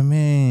 Yeah, I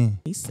mean.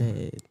 He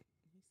said,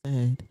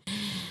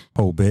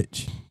 oh,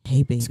 bitch.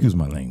 Hey, baby. Excuse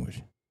my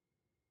language.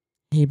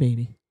 Hey,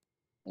 baby.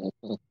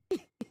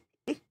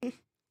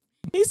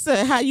 He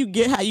said, how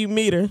you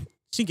meet her?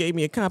 She gave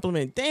me a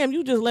compliment. Damn,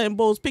 you just letting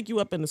bulls pick you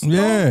up in the store.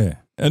 Yeah.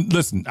 And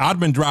listen, I'd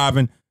been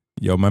driving.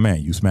 Yo, my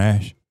man, you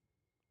smash?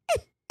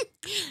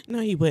 No,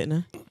 he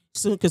wouldn't.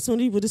 Because soon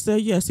he would have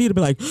said yes. He'd have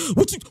been like,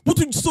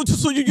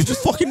 so you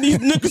just fucking these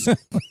niggas.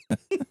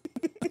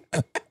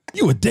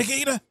 You a dick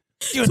eater?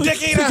 You a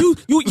dick eater? So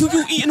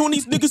you eating on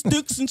these niggas'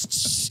 dicks and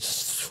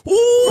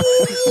ooh.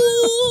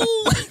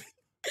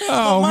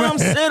 Oh, my mom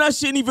man. said I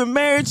shouldn't even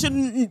marry.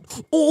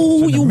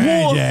 Ooh, you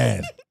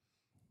whore.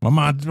 My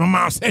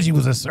mom said she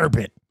was a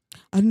serpent.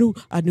 I knew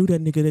that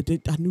nigga that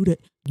did. I knew that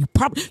you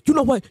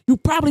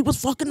probably was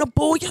fucking the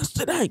boy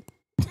yesterday.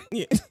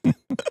 Yeah.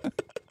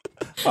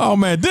 Oh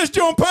man, this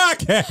JAWN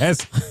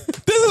podcast.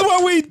 This is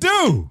what we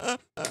do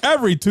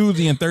every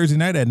Tuesday and Thursday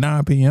night at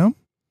 9 p.m.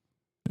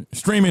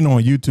 Streaming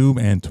on YouTube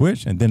and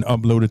Twitch, and then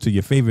uploaded to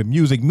your favorite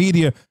music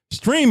media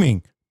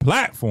streaming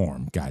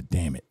platform. God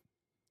damn it.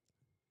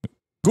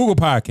 Google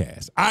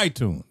Podcasts,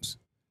 iTunes,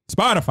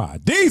 Spotify,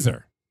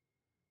 Deezer.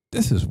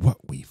 This is what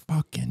we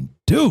fucking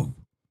do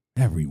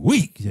every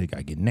week. You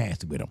gotta get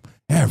nasty with them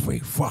every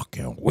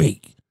fucking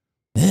week.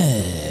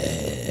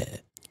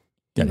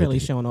 You're really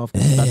showing off.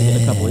 I'm about to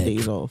get a couple of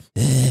days off.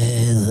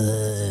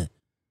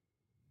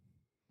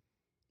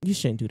 You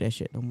shouldn't do that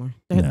shit no more.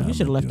 You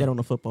should have left that on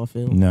the football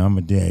field. No, I'm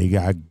a dad. You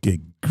gotta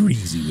get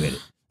greasy with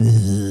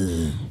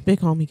it. Big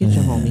homie, get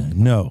your homie.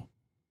 No.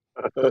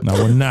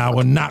 No, I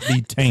will not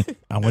be tamed.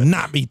 I will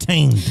not be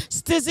tamed.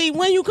 Stizzy,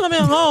 when you coming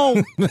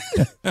home?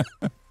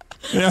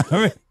 Yeah, I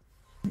mean,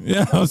 you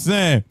know what I'm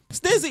saying?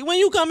 Stizzy, when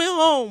you coming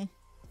home?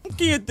 I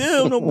can't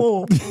deal no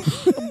more.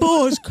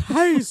 Boy, it's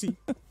crazy.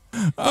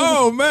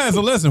 Oh, man.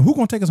 So listen, who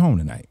gonna take us home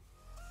tonight?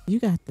 You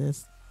got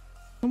this.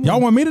 Y'all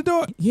want me to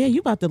do it? Yeah, you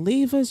about to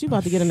leave us. You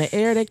about to get in the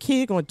air. That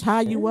kid gonna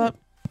tie you up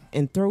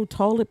and throw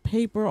toilet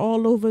paper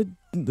all over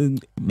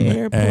the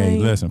airplane. Hey,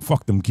 listen,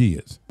 fuck them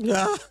kids.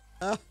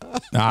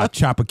 I'll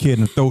chop a kid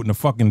in the throat in a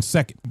fucking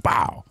second.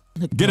 Bow.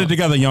 Get it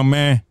together, young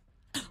man.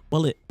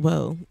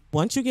 Well,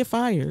 once you get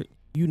fired,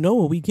 you know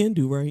what we can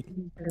do, right?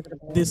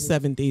 This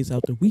 7 days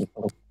out the week.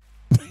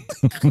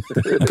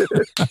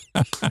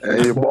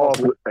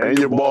 And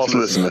your boss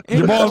listening.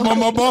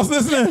 My boss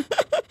listening?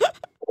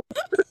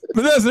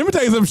 But listen, let me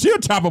tell you something. She'll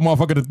chop a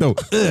motherfucker in the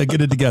throat.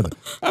 Get it together.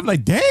 I'm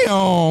like,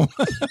 damn.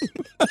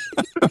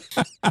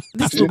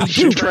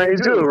 She trained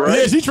you, right?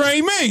 Yeah, she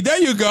trained me.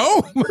 There you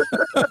go.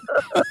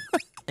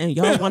 And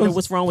y'all wonder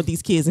what's wrong with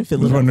these kids in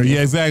Philadelphia.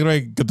 Yeah, exactly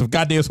right. Because the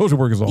goddamn social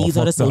workers all These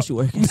are the social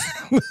workers.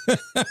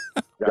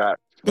 Got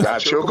to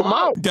choke them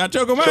out. Got to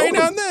choke them out. Ain't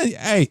nothing there.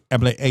 Hey,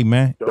 I'm like, hey,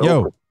 man.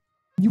 Yo,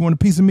 you want a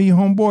piece of me,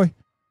 homeboy?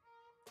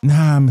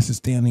 Nah, Mrs.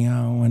 Stanley, I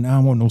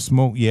don't want no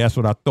smoke. Yeah, that's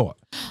what I thought.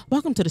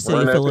 Welcome to the city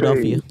of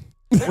Philadelphia,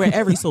 where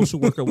every social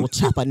worker will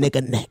chop a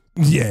nigga neck.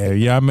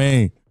 Yeah, I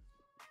mean,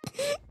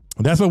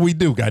 that's what we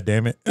do,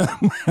 goddammit.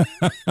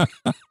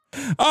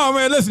 Oh,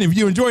 man, listen, if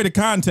you enjoy the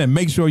content,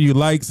 make sure you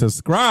like,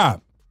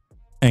 subscribe,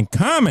 and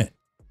comment.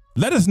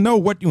 Let us know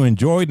what you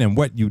enjoyed and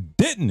what you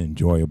didn't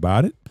enjoy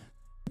about it.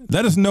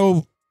 Let us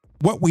know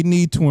what we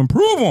need to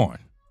improve on.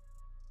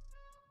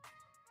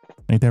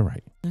 Ain't that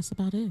right? That's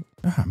about it.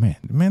 Ah,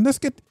 man, let's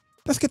get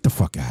the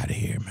fuck out of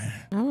here,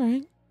 man. All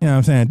right. You know what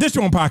I'm saying? This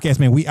JAWN podcast,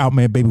 man. We out,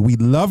 man, baby. We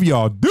love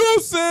y'all.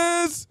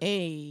 Deuces.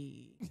 Hey.